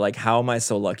 and you're like, how am I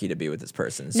so lucky to be with this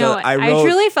person?" So No, I I wrote,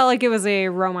 truly felt like it was a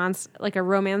romance, like a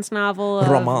romance novel of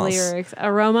Romance. lyrics, a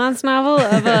romance novel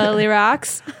of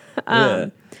lyrics, yeah.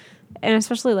 and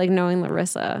especially like knowing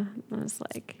Larissa, I was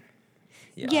like,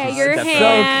 yeah, she's your definitely-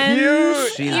 hands, So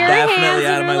She's your definitely hands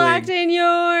out of my interlocked league. in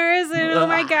yours, and oh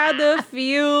my God, the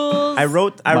feels. I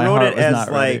wrote My it heart was as not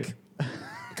ready. like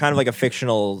kind of like a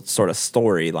fictional sort of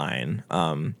storyline.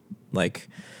 Like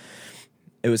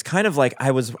it was kind of like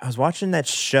I was watching that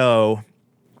show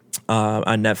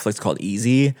on Netflix called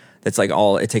Easy. That's like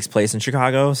it takes place in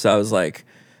Chicago. So I was like,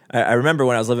 I remember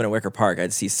when I was living in Wicker Park,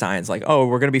 I'd see signs like, "Oh,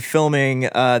 we're gonna be filming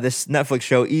this Netflix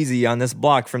show Easy on this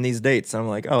block from these dates." And I'm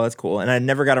like, "Oh, that's cool." And I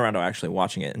never got around to actually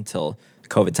watching it until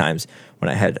COVID times when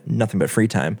I had nothing but free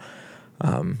time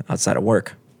outside of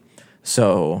work.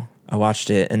 So I watched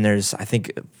it, and I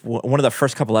think one of the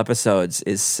first couple episodes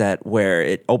is set where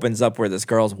it opens up where this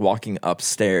girl's walking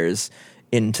upstairs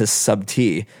into Sub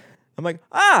T. I'm like,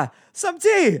 Sub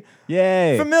T,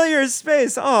 Yay. familiar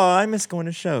space. Oh, I miss going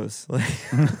to shows.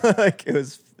 Like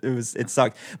it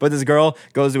sucked. But this girl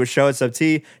goes to a show at Sub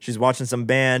T. She's watching some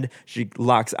band. She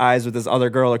locks eyes with this other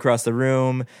girl across the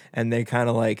room, and they kind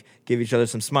of like give each other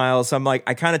some smiles. So I'm like,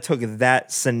 I kind of took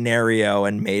that scenario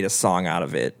and made a song out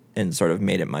of it, and sort of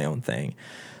made it my own thing.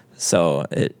 So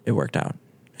it worked out.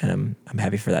 and I'm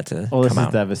happy for that to Well, this come is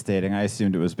out. devastating. I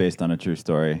assumed it was based on a true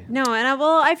story. No, and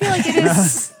I feel like it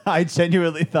is. I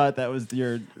genuinely thought that was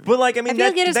your. But like, I mean, I feel that,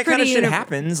 like it is that kind of pretty shit univ-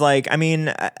 happens. Like, I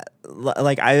mean,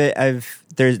 like I've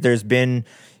there's been,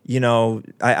 you know,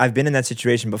 I've been in that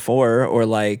situation before, or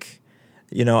like,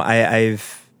 you know,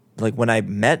 I've like when I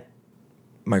met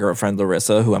my girlfriend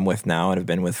Larissa, who I'm with now and have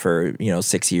been with for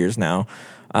 6 years now.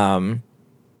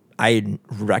 I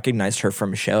recognized her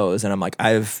from shows, and I'm like,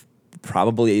 I've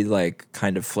probably like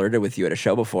kind of flirted with you at a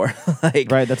show before. Like,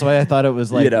 Right, that's why I thought it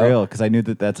was like You know? real, because I knew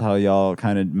that that's how y'all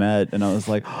kind of met, and I was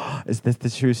like, is this the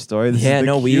true story? This Yeah, is the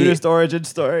no, cutest origin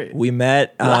story. we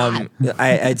met.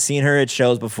 I'd seen her at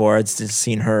shows before. I'd just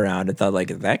seen her around and thought like,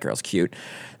 that girl's cute.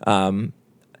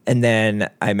 And then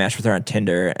I matched with her on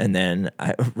Tinder. And then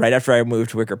right after I moved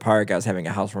to Wicker Park, I was having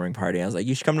a housewarming party. I was like,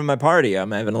 you should come to my party.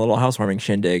 I'm having a little housewarming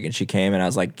shindig. And she came, and I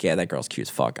was like, yeah, that girl's cute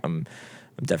as fuck. I'm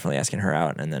definitely asking her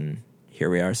out. And then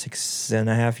here we are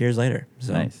 6.5 years later.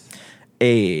 So, Nice.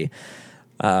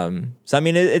 So I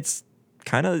mean, it's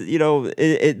kind of,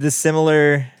 the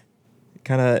similar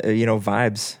kind of,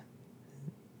 vibes.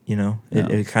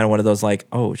 It's kind of one of those like,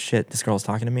 oh shit, this girl's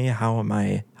talking to me. How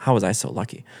was I so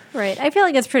lucky? Right. I feel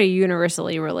like it's pretty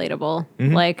universally relatable.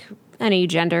 Like any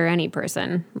gender, any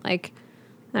person. Like,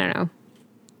 I don't know.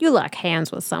 You lock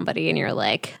hands with somebody and you're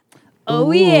like,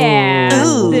 oh yeah,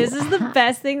 this is the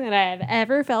best thing that I've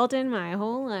ever felt in my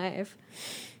whole life.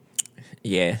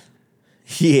 Yeah.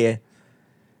 Yeah.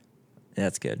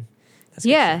 That's good. That's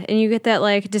Yeah. And you get that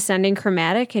like descending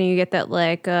chromatic and you get that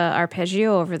like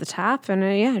arpeggio over the top. And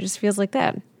yeah, it just feels like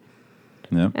that.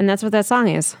 Yep. And that's what that song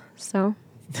is. So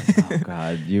Oh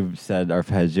God, you said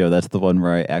arpeggio. That's the one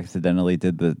where I accidentally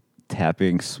did the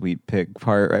tapping sweet pick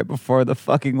part right before the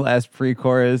fucking last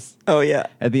pre-chorus. Oh yeah.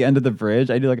 At the end of the bridge,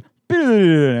 I do like.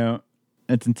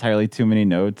 It's entirely too many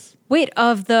notes. wait,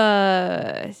 of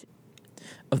the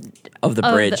Of the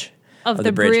bridge. of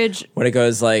the bridge. When it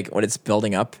goes like when it's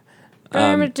building up.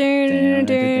 Oh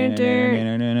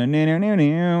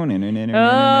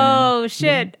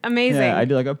shit! Amazing. Yeah, I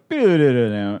do like a.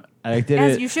 I did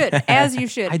As it. you should. As you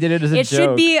should. I did it as a It should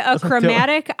joke. be I a was like, "Don't."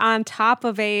 chromatic on top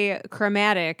of a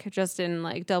chromatic, just in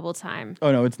like double time.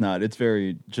 Oh no, it's not. It's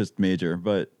very just major,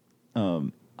 but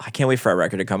I can't wait for our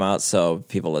record to come out so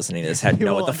people listening to this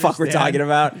know will what the fuck we're understand. talking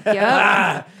about.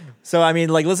 Yep. So I mean,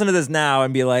 like, listen to this now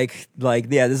and be like,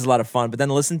 yeah, this is a lot of fun. But then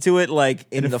listen to it like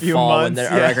in a the few fall months,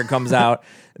 when our yeah. record comes out.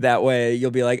 That way,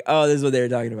 you'll be like, oh, this is what they were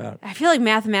talking about. I feel like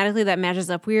mathematically that matches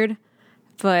up weird,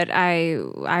 but I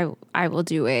will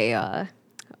do a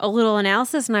little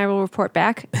analysis and I will report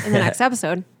back in the next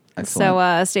episode.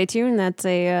 Excellent. So stay tuned. That's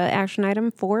a action item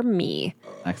for me.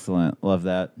 excellent. Love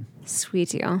that. Sweet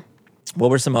deal. What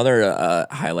were some other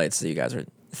highlights that you guys are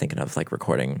thinking of, like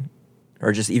recording,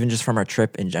 or just even just from our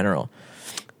trip in general?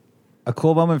 A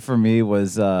cool moment for me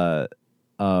was doing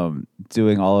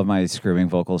all of my screaming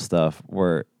vocal stuff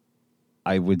where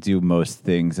I would do most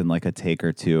things in like a take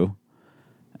or two.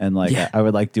 And like Yeah. I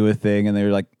would like do a thing and they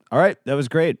were like, all right, that was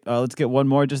great. Let's get one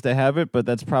more just to have it, but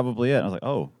that's probably it. And I was like,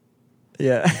 oh.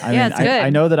 Yeah. I Yeah, mean, it's good. I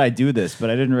know that I do this, but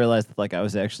I didn't realize that like I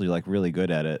was actually like really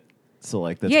good at it. So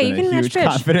like that's Yeah, been you a can match huge pitch.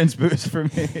 confidence boost for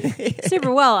me.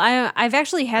 Super well. I've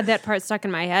actually had that part stuck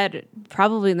in my head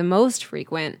probably the most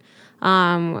frequent,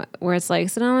 where it's like,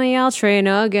 so I'll train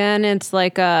again. It's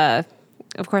like, of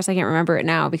course I can't remember it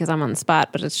now because I'm on the spot,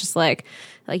 but it's just like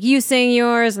you sing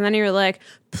yours and then you're like,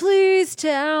 please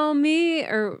tell me,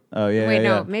 or Oh, yeah, wait, yeah,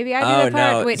 no, yeah. maybe I do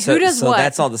that part. Wait, who does so what?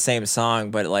 that's all the same song,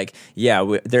 but like,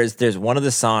 yeah, there's one of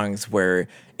the songs where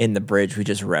in the bridge we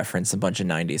just reference a bunch of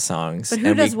 '90s songs. But who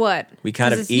and does we, what? We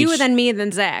kind 'Cause of it's each. you, then me,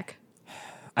 then Zach.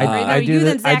 I no, you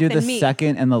then I Zach, do then the me.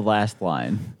 second and the last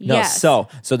line. No, Yes. so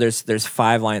there's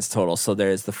 5 lines total. So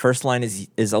there's the first line is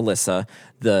Alyssa,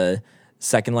 the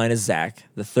second line is Zach,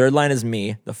 the third line is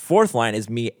me, the fourth line is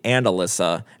me and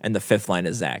Alyssa, and the fifth line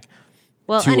is Zach.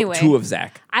 Well, anyway, Two of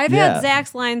Zach. I've Yeah. had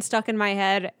Zach's line stuck in my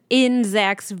head in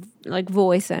Zach's like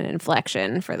voice and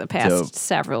inflection for the past Dope.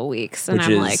 several weeks, and Which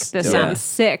I'm is like, this dope. sounds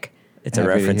sick. It's a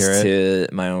Happy to reference hear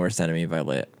to My Own Worst Enemy by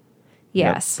Lit,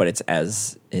 Yes, but it's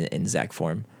as in Zach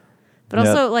form. but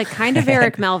also like kind of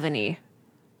Eric Melvin-y.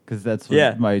 Because that's what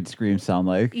Yeah. my screams sound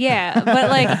like. Yeah, but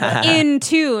like in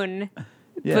tune,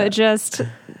 Yeah. but just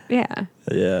Yeah.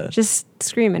 just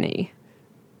screaming-y.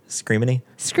 Screaming-y?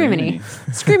 Screaming-y.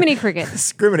 Screaming-y cricket.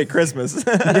 Screaming at Christmas.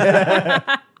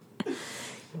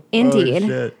 Indeed. Oh,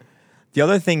 shit. The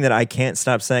other thing that I can't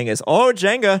stop saying is, oh,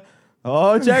 Jenga.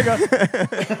 Oh, Jagga.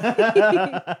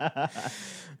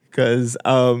 Because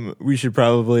we should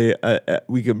probably,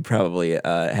 we could probably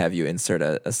have you insert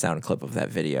a sound clip of that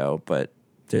video, but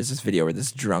there's this video where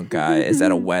this drunk guy is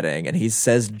at a wedding and he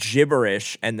says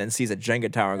gibberish and then sees a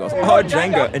Jenga tower and goes, "Oh,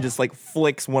 Jenga," and just like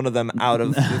flicks one of them out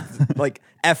of like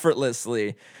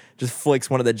effortlessly, just flicks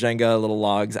one of the Jenga little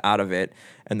logs out of it,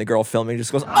 and the girl filming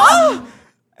just goes, "Oh!"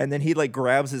 And then he like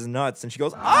grabs his nuts and she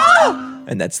goes, "Oh!"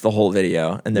 And that's the whole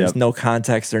video, and there's no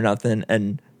context or nothing,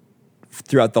 and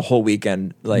throughout the whole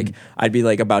weekend, like I'd be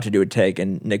like about to do a take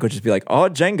and Nick would just be like, "Oh,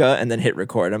 Jenga," and then hit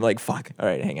record. I'm like, fuck, all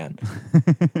right, hang on.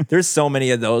 There's so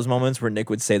many of those moments where Nick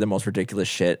would say the most ridiculous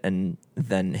shit and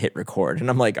then hit record. And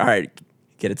I'm like, all right,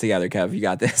 get it together, Kev. You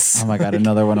got this. Oh my God,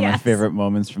 another one of my Yes. favorite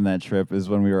moments from that trip is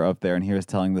when we were up there and he was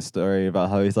telling the story about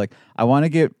how he's like, I want to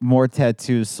get more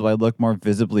tattoos so I look more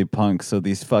visibly punk so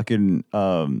these fucking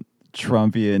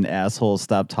Trumpian assholes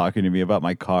stop talking to me about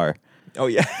my car. Oh,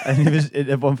 yeah. And he was,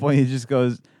 at one point he just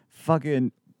goes,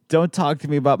 fucking, don't talk to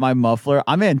me about my muffler.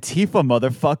 I'm Antifa,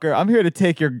 motherfucker. I'm here to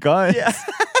take your guns. Yeah.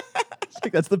 It's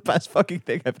like, that's the best fucking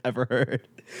thing I've ever heard.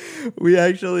 We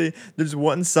actually, there's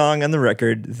one song on the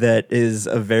record that is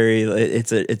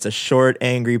it's a short,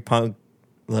 angry punk,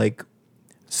 like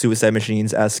Suicide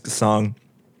Machines-esque song.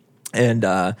 And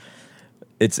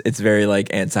it's very like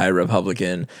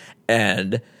anti-Republican.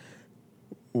 And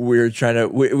we're trying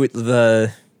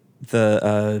to,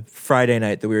 the Friday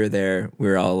night that we were there, we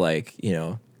were all like, you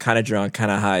know, kind of drunk, kind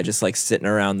of high, just like sitting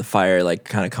around the fire, like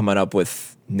kind of coming up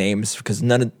with names because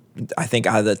I think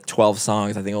out of the 12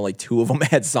 songs, I think only 2 of them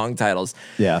had song titles.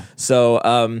 Yeah. So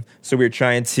we were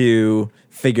trying to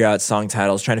figure out song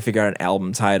titles, trying to figure out an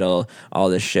album title, all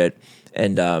this shit.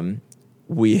 And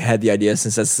we had the idea,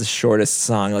 since that's the shortest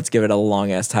song, let's give it a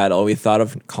long ass title. We thought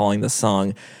of calling the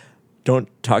song "Don't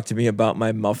Talk to Me About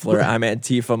My Muffler, I'm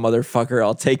Antifa, Motherfucker,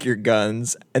 I'll Take Your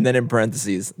Guns," and then in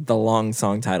parentheses, the long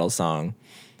song title song.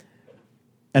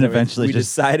 And eventually we just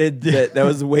decided that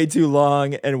was way too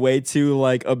long and way too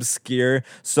like obscure.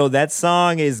 So that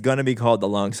song is gonna be called the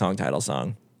long song title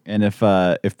song. And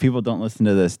if people don't listen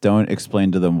to this, don't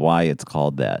explain to them why it's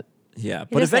called that. Yeah,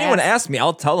 but just if anyone ask. asks me,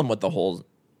 I'll tell them what the whole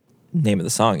name of the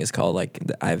song is called. Like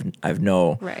I've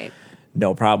no Right.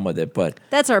 no problem with it, but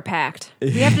That's our pact.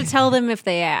 We have to tell them if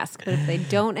they ask, but if they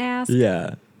don't ask,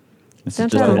 yeah. This Don't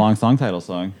is just tell a them. long song title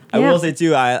song. I Yeah. will say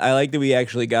too, I like that we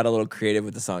actually got a little creative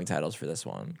with the song titles for this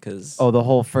one because Oh, the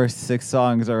whole first 6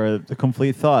 songs are a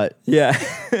complete thought. yeah.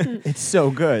 It's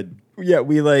so good. Yeah,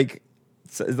 we like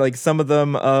some of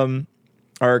them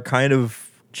are kind of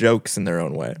jokes in their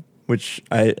own way, which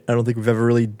I don't think we've ever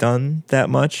really done that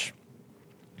much.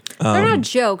 they're not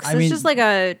jokes. I It's mean- just like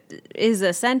is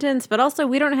a sentence, but also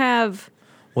we don't have.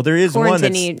 Well, there is one that's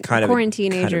Quarantine- kind of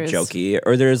quarantinagers. jokey,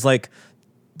 or there's like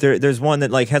there's one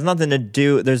that like has nothing to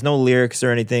do. There's no lyrics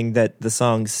or anything that the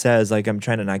song says. Like I'm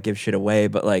trying to not give shit away,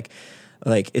 but like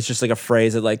it's just like a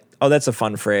phrase that like, oh, that's a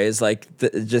fun phrase. Like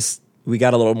just we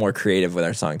got a little more creative with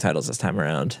our song titles this time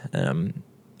around, and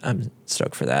I'm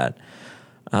stoked for that.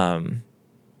 And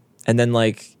then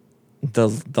like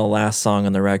the last song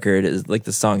on the record is like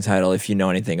the song title. If you know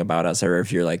anything about us, or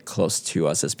if you're like close to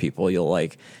us as people, you'll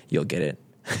get it.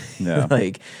 Yeah.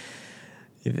 Like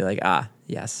you'd be like, ah,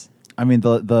 yes. I mean,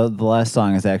 the last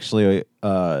song is actually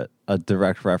a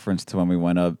direct reference to when we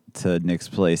went up to Nick's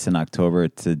place in October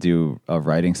to do a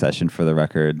writing session for the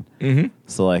record. Mm-hmm.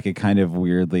 So like it kind of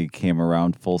weirdly came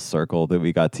around full circle that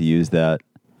we got to use that.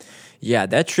 Yeah,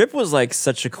 that trip was like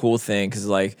such a cool thing because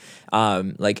like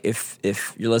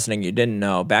if you're listening, you didn't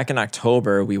know, back in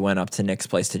October we went up to Nick's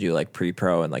place to do like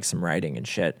pre-pro and like some writing and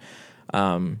shit,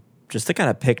 just to kind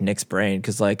of pick Nick's brain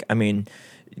because like I mean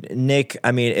Nick,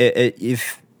 I mean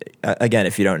if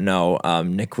you don't know,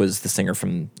 Nick was the singer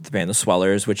from the band The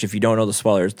Swellers, which if you don't know The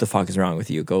Swellers, the fuck is wrong with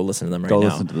you? Go listen to them right now. Go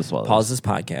listen to The Swellers. Pause this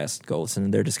podcast. Go listen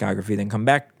to their discography, then come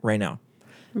back right now.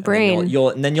 Brain.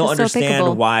 And then you'll Just so understand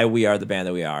pickable. why we are the band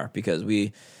that we are because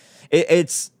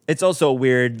it's also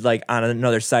weird. Like on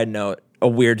another side note, a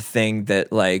weird thing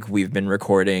that like we've been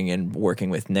recording and working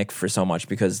with Nick for so much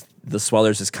because The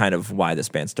Swellers is kind of why this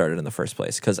band started in the first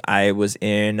place. Because I was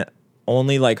in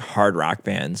only like hard rock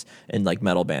bands and like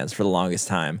metal bands for the longest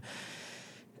time.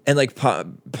 And like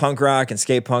punk rock and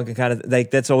skate punk and kind of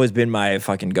like that's always been my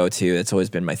fucking go-to. It's always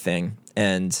been my thing.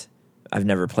 And I've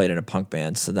never played in a punk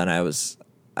band. So then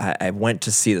I went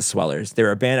to see The Swellers. They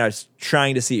were a band I was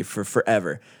trying to see for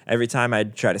forever. Every time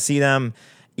I'd try to see them,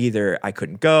 either I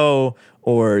couldn't go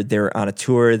or they were on a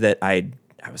tour that I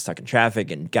was stuck in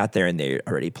traffic and got there and they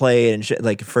already played and shit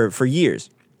like for years.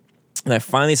 And I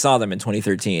finally saw them in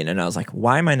 2013 and I was like,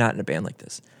 why am I not in a band like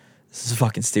this? This is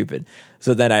fucking stupid.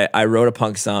 So then I wrote a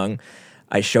punk song.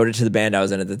 I showed it to the band I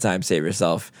was in at the time, Save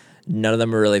Yourself. None of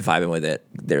them were really vibing with it.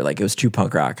 They're like, it was too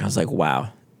punk rock. I was like,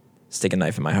 wow, Stick a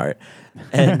Knife in My Heart.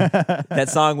 And that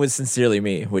song was Sincerely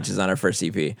Me, which is on our first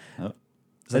EP.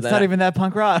 So It's not even that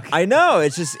punk rock. I know.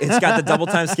 It's got the double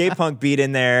time skate punk beat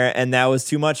in there, and that was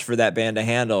too much for that band to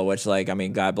handle, which, like, I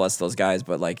mean, God bless those guys,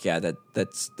 but, like, yeah,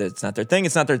 that's not their thing.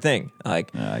 It's not their thing.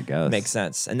 Like, I guess. makes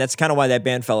sense. And that's kind of why that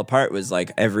band fell apart, was,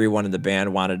 like, everyone in the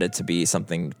band wanted it to be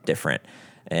something different.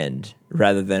 And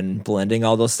rather than blending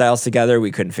all those styles together,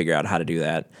 we couldn't figure out how to do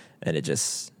that. And it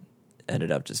just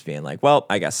ended up just being like, well,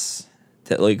 I guess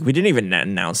that, like, we didn't even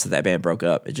announce that band broke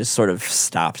up. It just sort of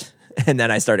stopped. And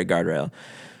then I started Guardrail.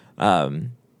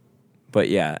 But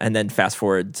yeah, and then fast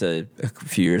forward to a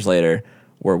few years later,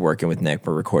 we're working with Nick.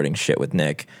 We're recording shit with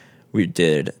Nick. We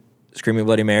did Screaming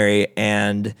Bloody Mary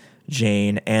and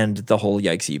Jane and the whole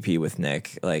Yikes EP with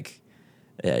Nick. Like,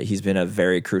 he's been a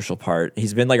very crucial part.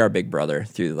 He's been like our big brother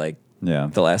through like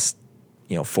the last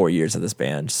 4 years of this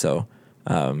band. So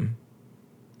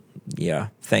yeah,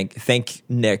 thank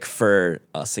Nick for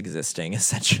us existing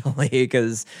essentially,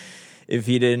 because if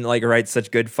he didn't like write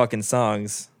such good fucking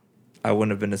songs, I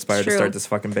wouldn't have been inspired to start this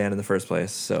fucking band in the first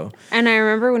place. So, and I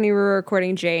remember when you were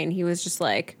recording Jane, he was just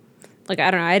like I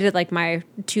don't know, I did like my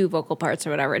 2 vocal parts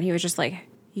or whatever, and he was just like,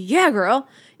 "Yeah, girl,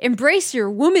 embrace your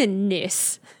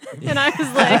womanness," and I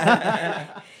was like,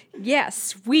 "Yeah,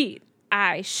 sweet,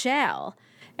 I shall."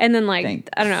 And then like Thanks.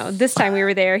 I don't know, this time we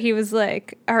were there, he was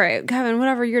like, "All right, Kevin,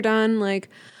 whenever you're done, like,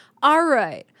 all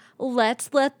right,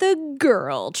 let's let the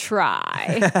girl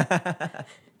try."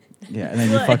 Yeah, and then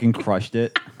you fucking crushed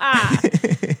it.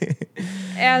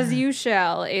 As you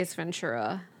shall, Ace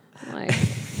Ventura. Like,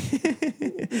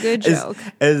 good joke.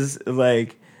 As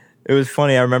like, it was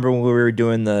funny. I remember when we were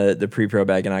doing the pre-pro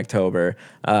back in October.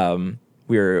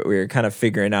 We were kind of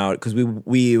figuring out, because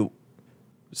we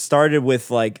started with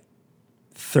like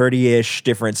 30-ish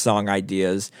different song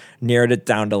ideas, narrowed it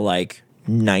down to like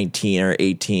 19 or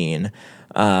 18.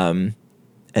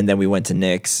 And then we went to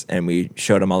Nick's and we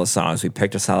showed him all the songs. We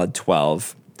picked a solid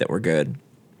 12 that were good.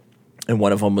 And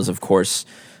one of them was, of course,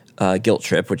 Guilt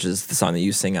Trip, which is the song that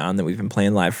you sing on that we've been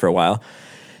playing live for a while.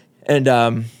 And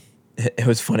it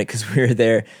was funny because we were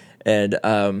there, and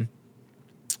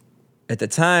at the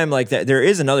time, like, there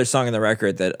is another song in the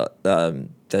record that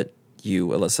that you,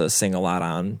 Alyssa, sing a lot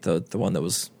on, the one that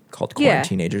was called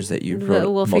Quarantinagers that you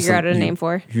wrote. We'll figure out a name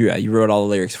for. Yeah, you wrote all the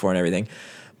lyrics for and everything.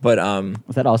 But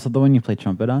was that also the one you play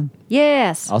trumpet on?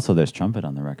 Yes. Also, there's trumpet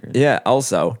on the record. Yeah,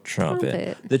 also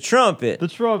trumpet. The trumpet. The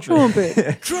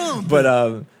trumpet.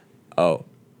 But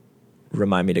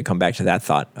remind me to come back to that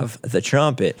thought of the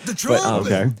trumpet. The trumpet. But,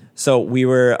 okay. So we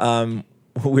were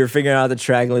figuring out the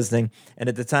track listing, and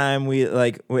at the time we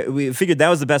figured that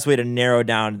was the best way to narrow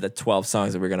down the 12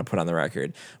 songs that we were going to put on the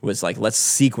record, was like, let's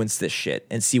sequence this shit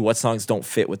and see what songs don't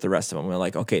fit with the rest of them. We're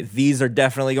like, okay, these are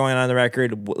definitely going on the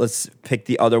record. Let's pick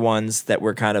the other ones that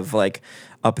we're kind of like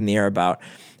up in the air about.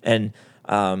 And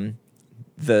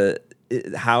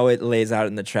how it lays out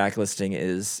in the track listing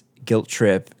is Guilt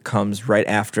Trip comes right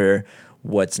after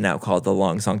what's now called the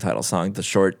long song title song, the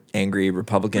short, angry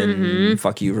Republican,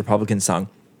 fuck you, Republican song.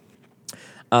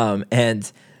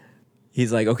 And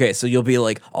he's like, okay, so you'll be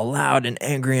like all loud and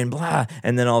angry and blah,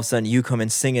 and then all of a sudden you come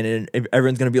and sing it, and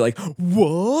everyone's gonna be like,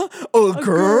 what? A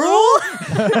girl?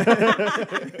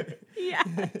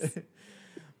 Yes.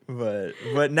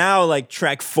 But now, like,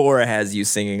 track 4 has you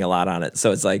singing a lot on it,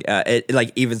 so it's like it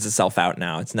like evens itself out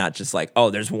now. It's not just like, oh,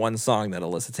 there's one song that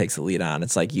Alyssa takes the lead on.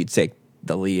 It's like you take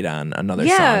the lead on another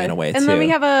song in a way, and too. then we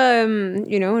have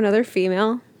another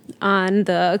female on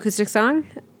the acoustic song,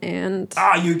 and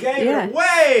you gave it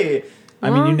away. I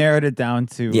mean, you narrowed it down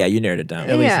to Yeah, you narrowed it down.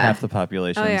 at least Yeah. half the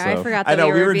population. oh yeah, so. I forgot. I That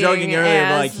know we were being joking earlier,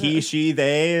 as- like he, she,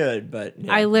 they, but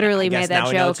yeah, I literally guess made that now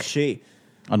we know joke. it's she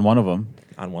on one of them.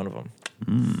 on one of them.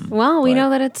 Well, we But- know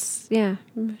that it's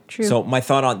true. So my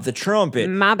thought on the trumpet.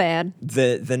 My bad.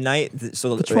 The night,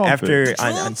 so trumpet. after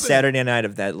on Saturday night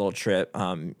of that little trip,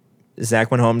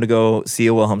 Zach went home to go see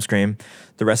a Wilhelm scream.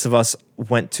 The rest of us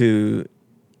went to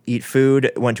eat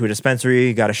food, went to a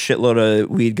dispensary, got a shitload of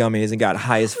weed gummies, and got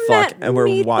high as fuck. Met And we're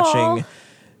Meatball. watching.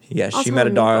 Yeah, Also she met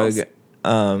a dog,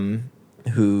 Meatballs.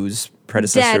 whose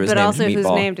predecessor Dead, was but named also Meatball. whose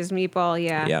name is Meatball.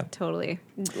 Yeah, Yeah. totally.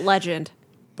 Legend.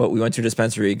 But we went to a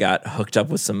dispensary, got hooked up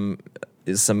with some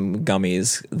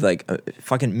gummies, like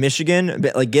fucking Michigan.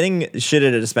 But, like, getting shit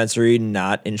at a dispensary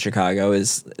not in Chicago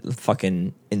is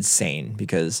fucking insane,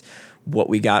 because what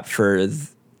we got for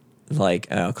like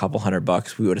a couple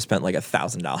 $100, we would have spent like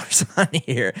 $1,000 on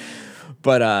here.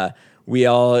 But we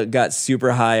all got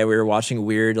super high. We were watching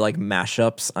weird like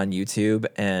mashups on YouTube,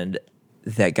 and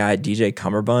that guy DJ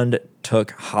Cummerbund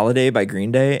took Holiday by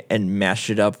Green Day and mashed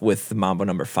it up with the Mambo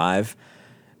No. 5.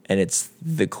 And it's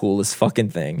the coolest fucking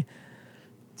thing.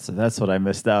 So that's what I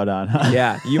missed out on. Huh?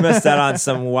 Yeah, you missed out on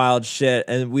some wild shit.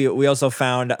 And we also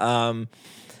found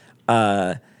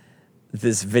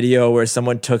this video where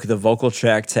someone took the vocal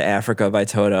track to Africa by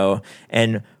Toto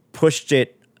and pushed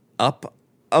it up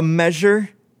a measure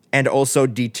and also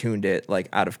detuned it like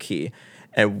out of key.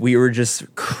 And we were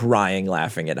just crying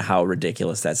laughing at how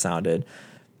ridiculous that sounded.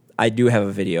 I do have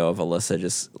a video of Alyssa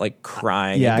just like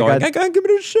crying and going, I can't give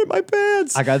me to shit my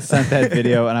pants. I got sent that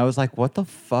video and I was like, what the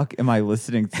fuck am I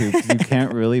listening to? 'Cause you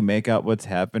can't really make out what's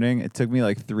happening. It took me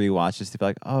like 3 watches to be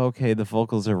like, oh, okay, the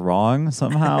vocals are wrong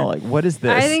somehow. Like, what is this?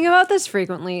 I think about this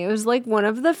frequently. It was like one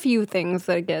of the few things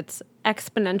that gets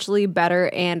exponentially better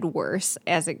and worse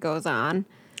as it goes on.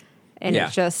 And Yeah.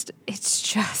 it's just,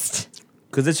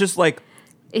 Because it's just like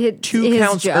it 2 is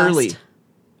counts just- early.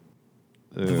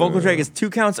 The vocal track is 2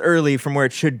 counts early from where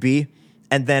it should be,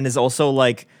 and then is also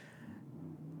like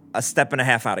a step and a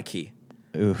half out of key.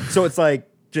 Oof. So it's like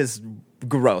just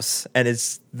gross, and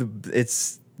it's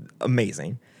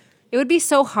amazing. It would be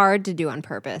so hard to do on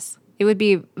purpose. It would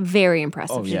be very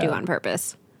impressive Oh, to yeah. do on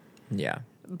purpose. Yeah.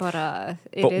 But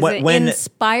it But is when-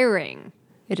 inspiring.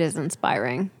 It is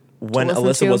inspiring. When listen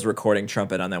Alyssa to. was recording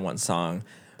trumpet on that one song,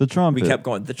 The trumpet. we kept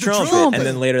going the trumpet, trumpet. and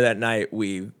then later that night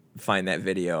we find that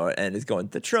video and it's going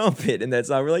the trumpet, and that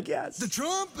song we're like, yes, the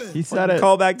trumpet. He said it.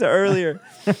 Call back to earlier.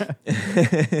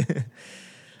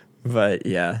 But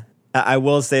yeah, I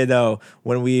will say though,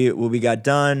 when we got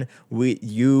done,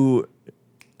 you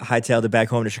hightailed it back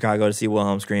home to Chicago to see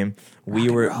Wilhelm Scream.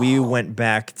 We went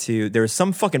back to, there was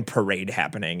some fucking parade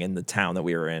happening in the town that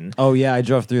we were in. Oh, yeah, I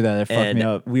drove through that. It fucked And me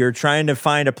up. we were trying to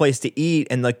find a place to eat,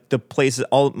 and like the places,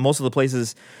 most of the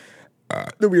places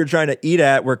that we were trying to eat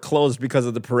at were closed because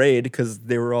of the parade, because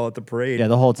they were all at the parade. Yeah,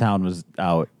 the whole town was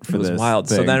out for It was this wild.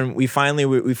 So thing. then we finally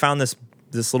we found this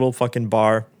little fucking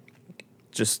bar,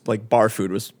 just like bar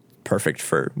food was perfect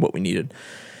for what we needed,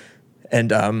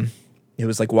 and it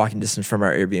was like walking distance from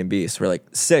our Airbnb. So we're like,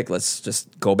 sick, let's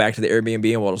just go back to the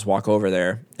Airbnb and we'll just walk over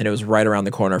there. And it was right around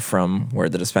the corner from where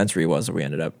the dispensary was where we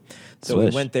ended up. So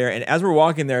Swish. we went there, and as we're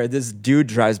walking there, this dude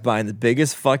drives by in the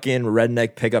biggest fucking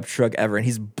redneck pickup truck ever, and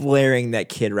he's blaring that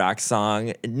Kid Rock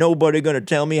song, "Nobody Gonna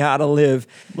Tell Me How to Live."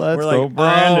 Let's we're go, like, oh,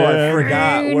 Brandon. I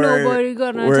forgot. Ain't nobody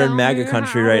gonna We're tell in MAGA me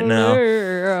country how right to now.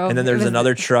 live. And then there was It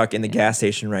another truck in the gas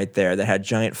station right there that had a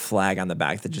giant flag on the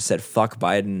back that just said "fuck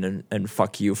Biden" and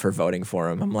 "fuck you for voting for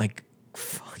him." I'm like,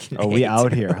 fucking. Oh, we hate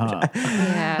out it. here, huh?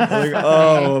 Yeah. Like,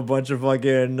 oh, a bunch of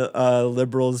fucking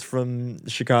liberals from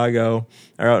Chicago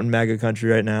are out in MAGA country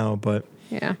right now. But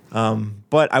Yeah.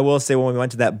 but I will say, when we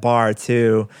went to that bar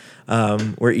too,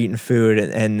 we're eating food,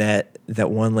 and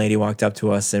that one lady walked up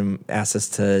to us and asked us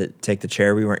to take the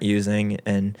chair we weren't using.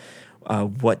 And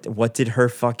what did her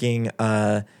fucking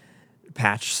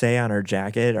patch say on her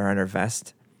jacket or on her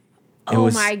vest? Oh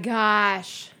my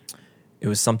gosh. It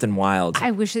was something wild.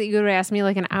 I wish that you would have asked me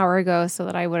like an hour ago so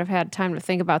that I would have had time to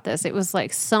think about this. It was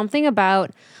like something about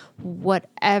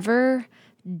whatever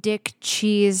Dick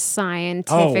Cheese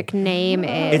scientific name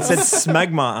It is. said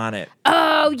smegma on it.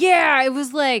 Oh yeah, it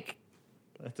was like,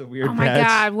 That's a weird oh my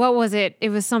god, what was it? It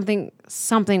was something with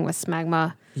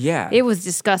smegma. Yeah. It was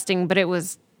disgusting, but it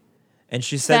was And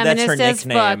she said that's her Feminist as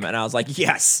nickname, fuck. and I was like,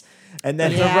 yes. And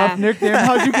then Yeah. Rough nickname.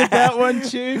 How'd you get that one,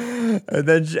 Chief? and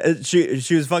then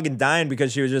she was fucking dying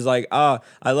because she was just like, oh,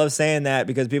 I love saying that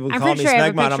because people I'm call me pretty sure I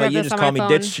have a smegma. And I'm picture like, of you this just on call my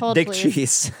me phone. Hold, Dick please.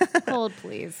 Cheese. hold,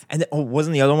 please. And then,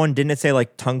 wasn't the other one? Didn't it say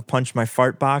like tongue punch my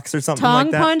fart box or something Tongue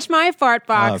like that? punch my fart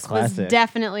box was classic.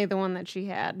 definitely the one that she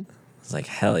had. It's like,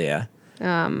 hell yeah.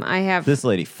 I have This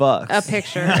lady fucks. a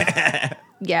picture.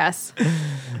 Yes.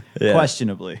 Yeah.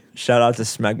 Questionably. Shout out to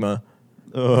smegma,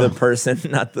 the person,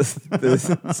 not the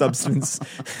substance.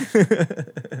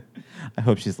 I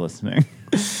hope she's listening.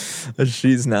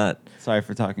 She's not. Sorry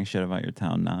for talking shit about your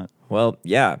town, not. Well,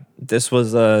 yeah, this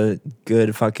was a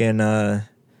good fucking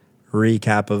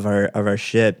recap of our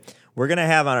shit. We're gonna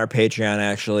have on our Patreon,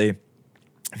 actually,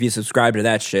 if you subscribe to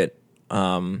that shit. Which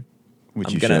I'm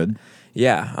you gonna- should.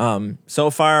 Yeah. So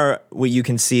far, what you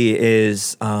can see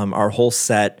is our whole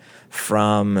set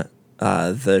from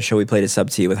the show we played at Sub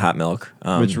T with Hot Milk.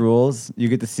 Which rules? You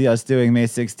get to see us doing May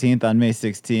 16th on May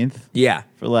 16th Yeah,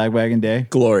 for Lagwagon Day.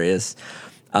 glorious.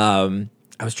 I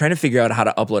was trying to figure out how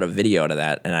to upload a video to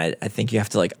that, and I think you have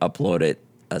to like upload it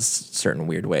a certain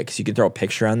weird way, because you can throw a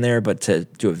picture on there, but to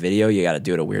do a video, you got to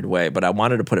do it a weird way. But I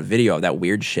wanted to put a video of that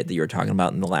weird shit that you were talking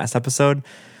about in the last episode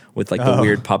with like the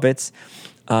weird puppets.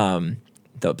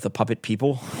 the puppet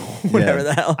people, whatever Yeah.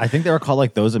 the hell. I think they were called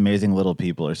like Those Amazing Little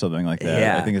People or something like that.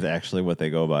 Yeah. I think it's actually what they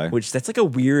go by. Which that's like a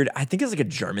weird. I think it's like a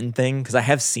German thing because I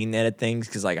have seen that at things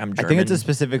because like I'm German. I think it's a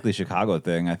specifically Chicago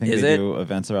thing. I think Is they it? do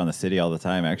events around the city all the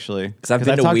time, actually. 'Cause I've been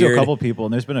I to talked to weird- a couple people,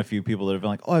 and there's been a few people that have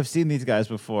been like, "Oh, I've seen these guys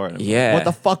before." And I'm like, Yeah. what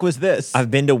the fuck was this?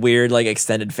 I've been to weird like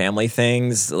extended family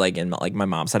things. Like in like my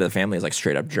mom's side of the family is like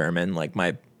straight up German. Like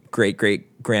my great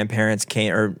grandparents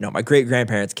came, or no, my great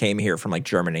grandparents came here from like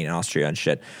Germany and Austria and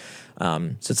shit. So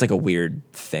it's like a weird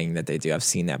thing that they do. I've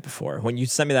seen that before. When you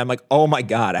sent me that, I'm like, oh my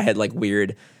god, I had like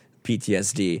weird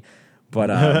PTSD. But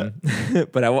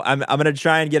but I'm gonna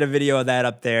try and get a video of that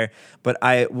up there. But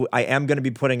I am gonna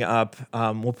be putting up.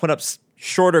 We'll put up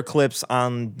shorter clips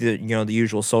on the the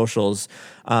usual socials.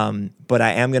 But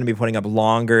I am gonna be putting up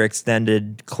longer,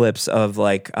 extended clips of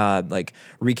like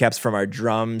recaps from our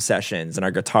drum sessions and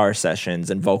our guitar sessions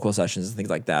and vocal sessions and things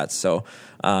like that. So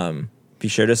be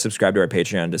sure to subscribe to our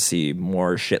Patreon to see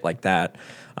more shit like that.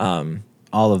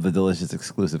 all of the delicious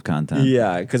exclusive content.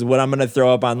 Yeah, because what I'm going to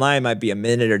throw up online might be a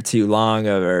minute or two long,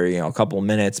 or a couple of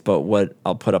minutes, but what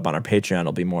I'll put up on our Patreon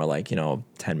will be more like 10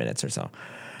 minutes or so.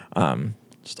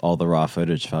 Just all the raw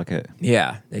footage. Fuck it.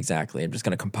 Yeah, exactly. I'm just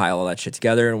going to compile all that shit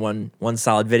together in one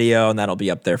solid video, and that'll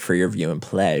be up there for your view and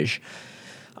pleasure.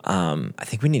 I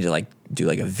think we need to do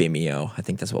a Vimeo. I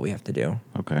think that's what we have to do.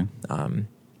 Okay.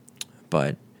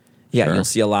 But yeah, Sure. You'll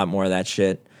see a lot more of that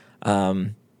shit.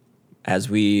 As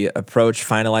we approach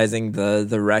finalizing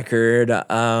the record,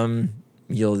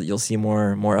 you'll see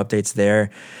more updates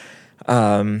there.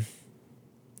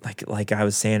 Like I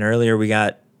was saying earlier, we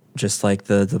got just like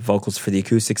the vocals for the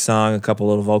acoustic song, a couple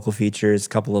little vocal features, a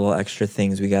couple little extra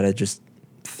things we got to just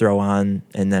throw on,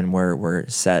 and then we're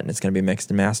set, and it's going to be mixed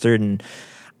and mastered, and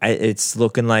it's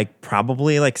looking like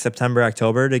probably like September,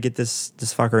 October to get this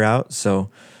fucker out. So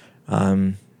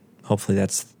hopefully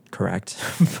that's correct,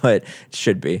 but it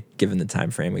should be given the time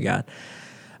frame we got.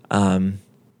 And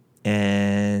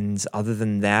other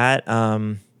than that,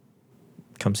 come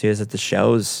see us at the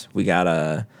shows. We got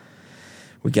a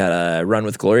Run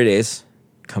with Glory Days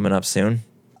coming up soon.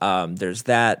 There's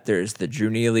that. There's the Drew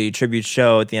Neely tribute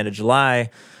show at the end of July.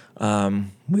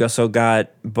 We also got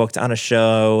booked on a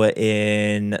show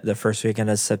in the first weekend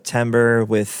of September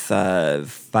with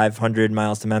 500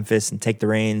 Miles to Memphis and Take the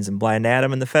Reins and Blind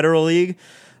Adam in the Federal League.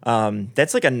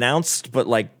 That's like announced, but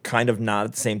like kind of not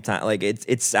at the same time. Like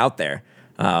it's out there.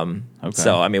 Okay.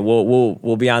 So I mean,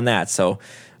 we'll be on that. So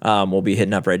we'll be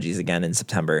hitting up Reggie's again in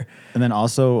September. And then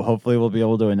also, hopefully, we'll be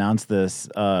able to announce this.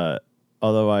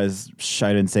 Otherwise,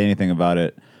 I didn't say anything about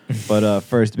it. But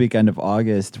first weekend of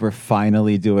August, we're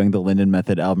finally doing the Linden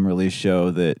Method album release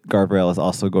show that Guardrail is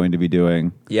also going to be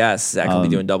doing. Yes, Zach will be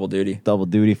doing double duty. Double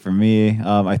duty for me.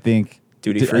 I think.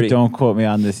 Duty free. Don't quote me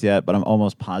on this yet, but I'm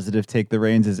almost positive Take the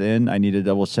Reins is in. I need to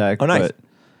double check. Oh, nice. But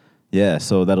yeah,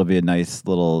 so that'll be a nice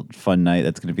little fun night.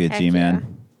 That's going to be a Heck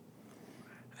G-Man.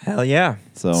 Hell yeah.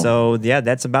 So yeah,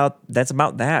 that's about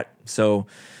that. So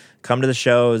come to the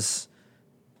shows,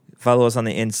 follow us on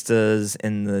the Instas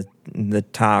and the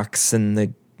talks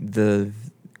and the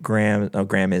gram. Oh,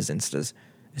 gram is Instas.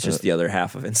 It's just the other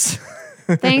half of Insta.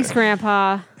 Thanks,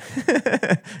 Grandpa.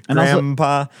 And also,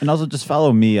 Grandpa. and also just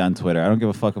follow me on Twitter. I don't give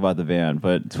a fuck about the band,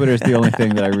 but Twitter is the only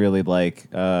thing that I really like.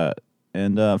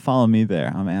 And follow me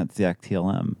there. I'm at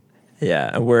ZachTLM.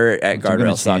 Yeah, we're at Which I'm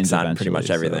gonna Guardrail Sucks change on pretty much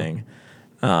eventually, everything.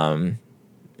 And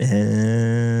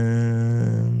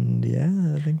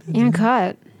yeah, I think that's And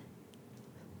cut.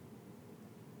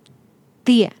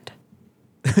 The end.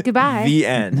 Goodbye. the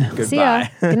end. Goodbye. See ya.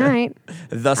 Good night.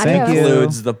 Thus Adios.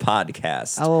 concludes the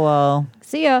podcast. LOL.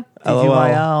 See ya.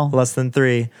 TTYL. Less than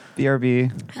 3.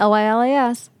 BRB.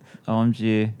 LYLAS.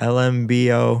 OMG.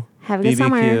 LMBO. Have a good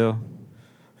summer. BBQ.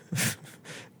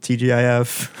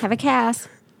 TGIF. Have a cast.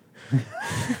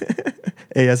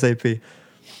 ASAP.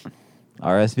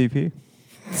 RSVP.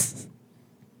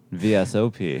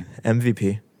 VSOP.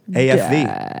 MVP.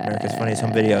 AFV. America's Funniest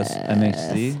Home Videos.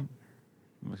 MHC.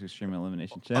 Most Extreme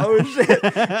Elimination Channel. Oh shit.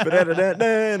 That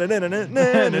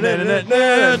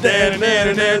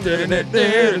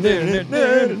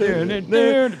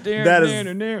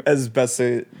is as best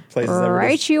places ever.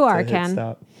 Right you are, Ken.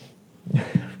 Right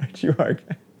you are,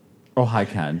 Ken. Oh, hi,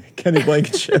 Ken. Kenny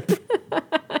Blankenship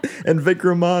and Vic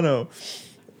Romano.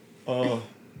 Oh,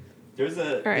 there's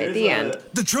a. All right, the end.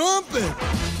 The trumpet.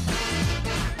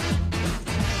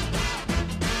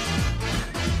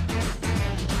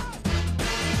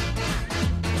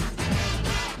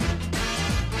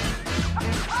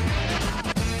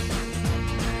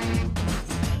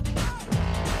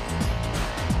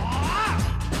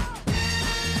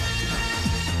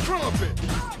 Trumpet.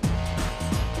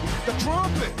 The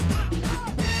trumpet.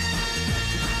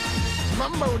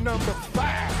 Mambo number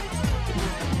 5.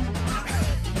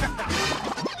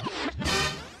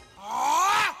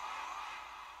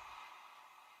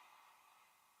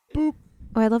 Oh,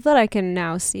 I love that I can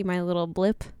now see my little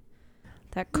blip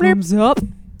that comes up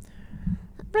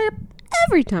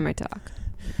every time I talk.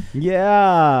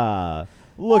 Yeah.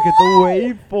 Look at the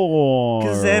waveform.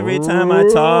 Because every time I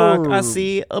talk, I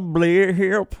see a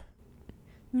blip.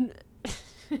 And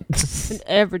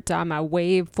every time my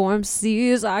waveform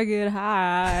sees, I get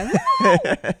high.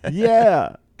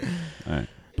 Yeah. All right.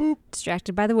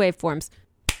 Distracted by the waveforms.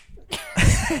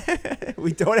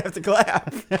 We don't have to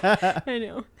clap. I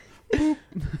know.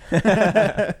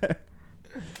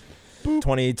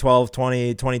 2012,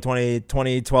 20, 2020,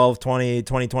 2012, 20,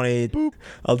 2020.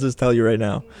 I'll just tell you right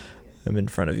now. I'm in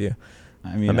front of you.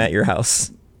 I mean, I'm at your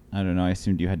house. I don't know. I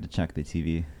assumed you had to check the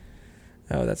TV.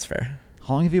 Oh, that's fair.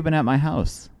 How long have you been at my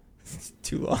house? It's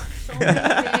too long. So many days.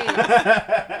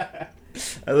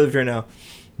 I live here now.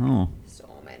 Oh. So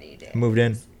many days. Moved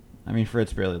in. I mean,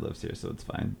 Fritz barely lives here, so it's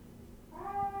fine.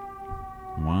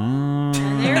 Wow.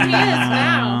 And there he is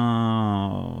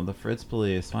now. Oh, the Fritz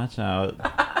police. Watch out.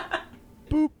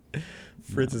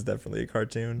 Fritz is definitely a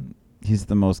cartoon. He's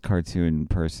the most cartoon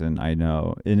person I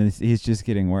know, and he's just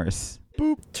getting worse.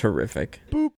 Terrific.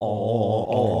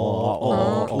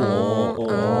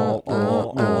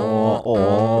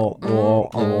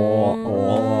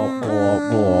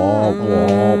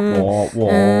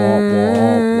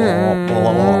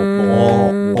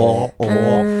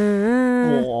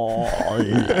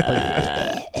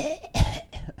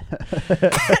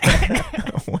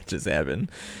 What just happened?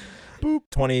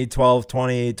 2012,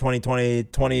 20, 2020,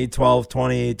 2012,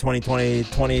 20, 2020,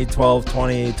 2012,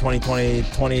 20, 2020,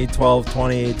 2012,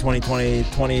 20, 2020,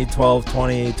 2012,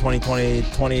 20, 2020,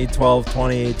 2012,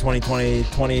 20, 2020,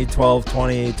 2012,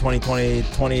 20, 2020,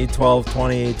 2012, 20,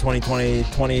 2020,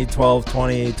 2012,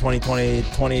 20,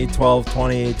 2020, 2012,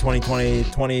 20, 2020,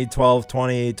 2012,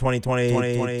 20, 2020,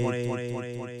 2020,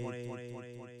 2020.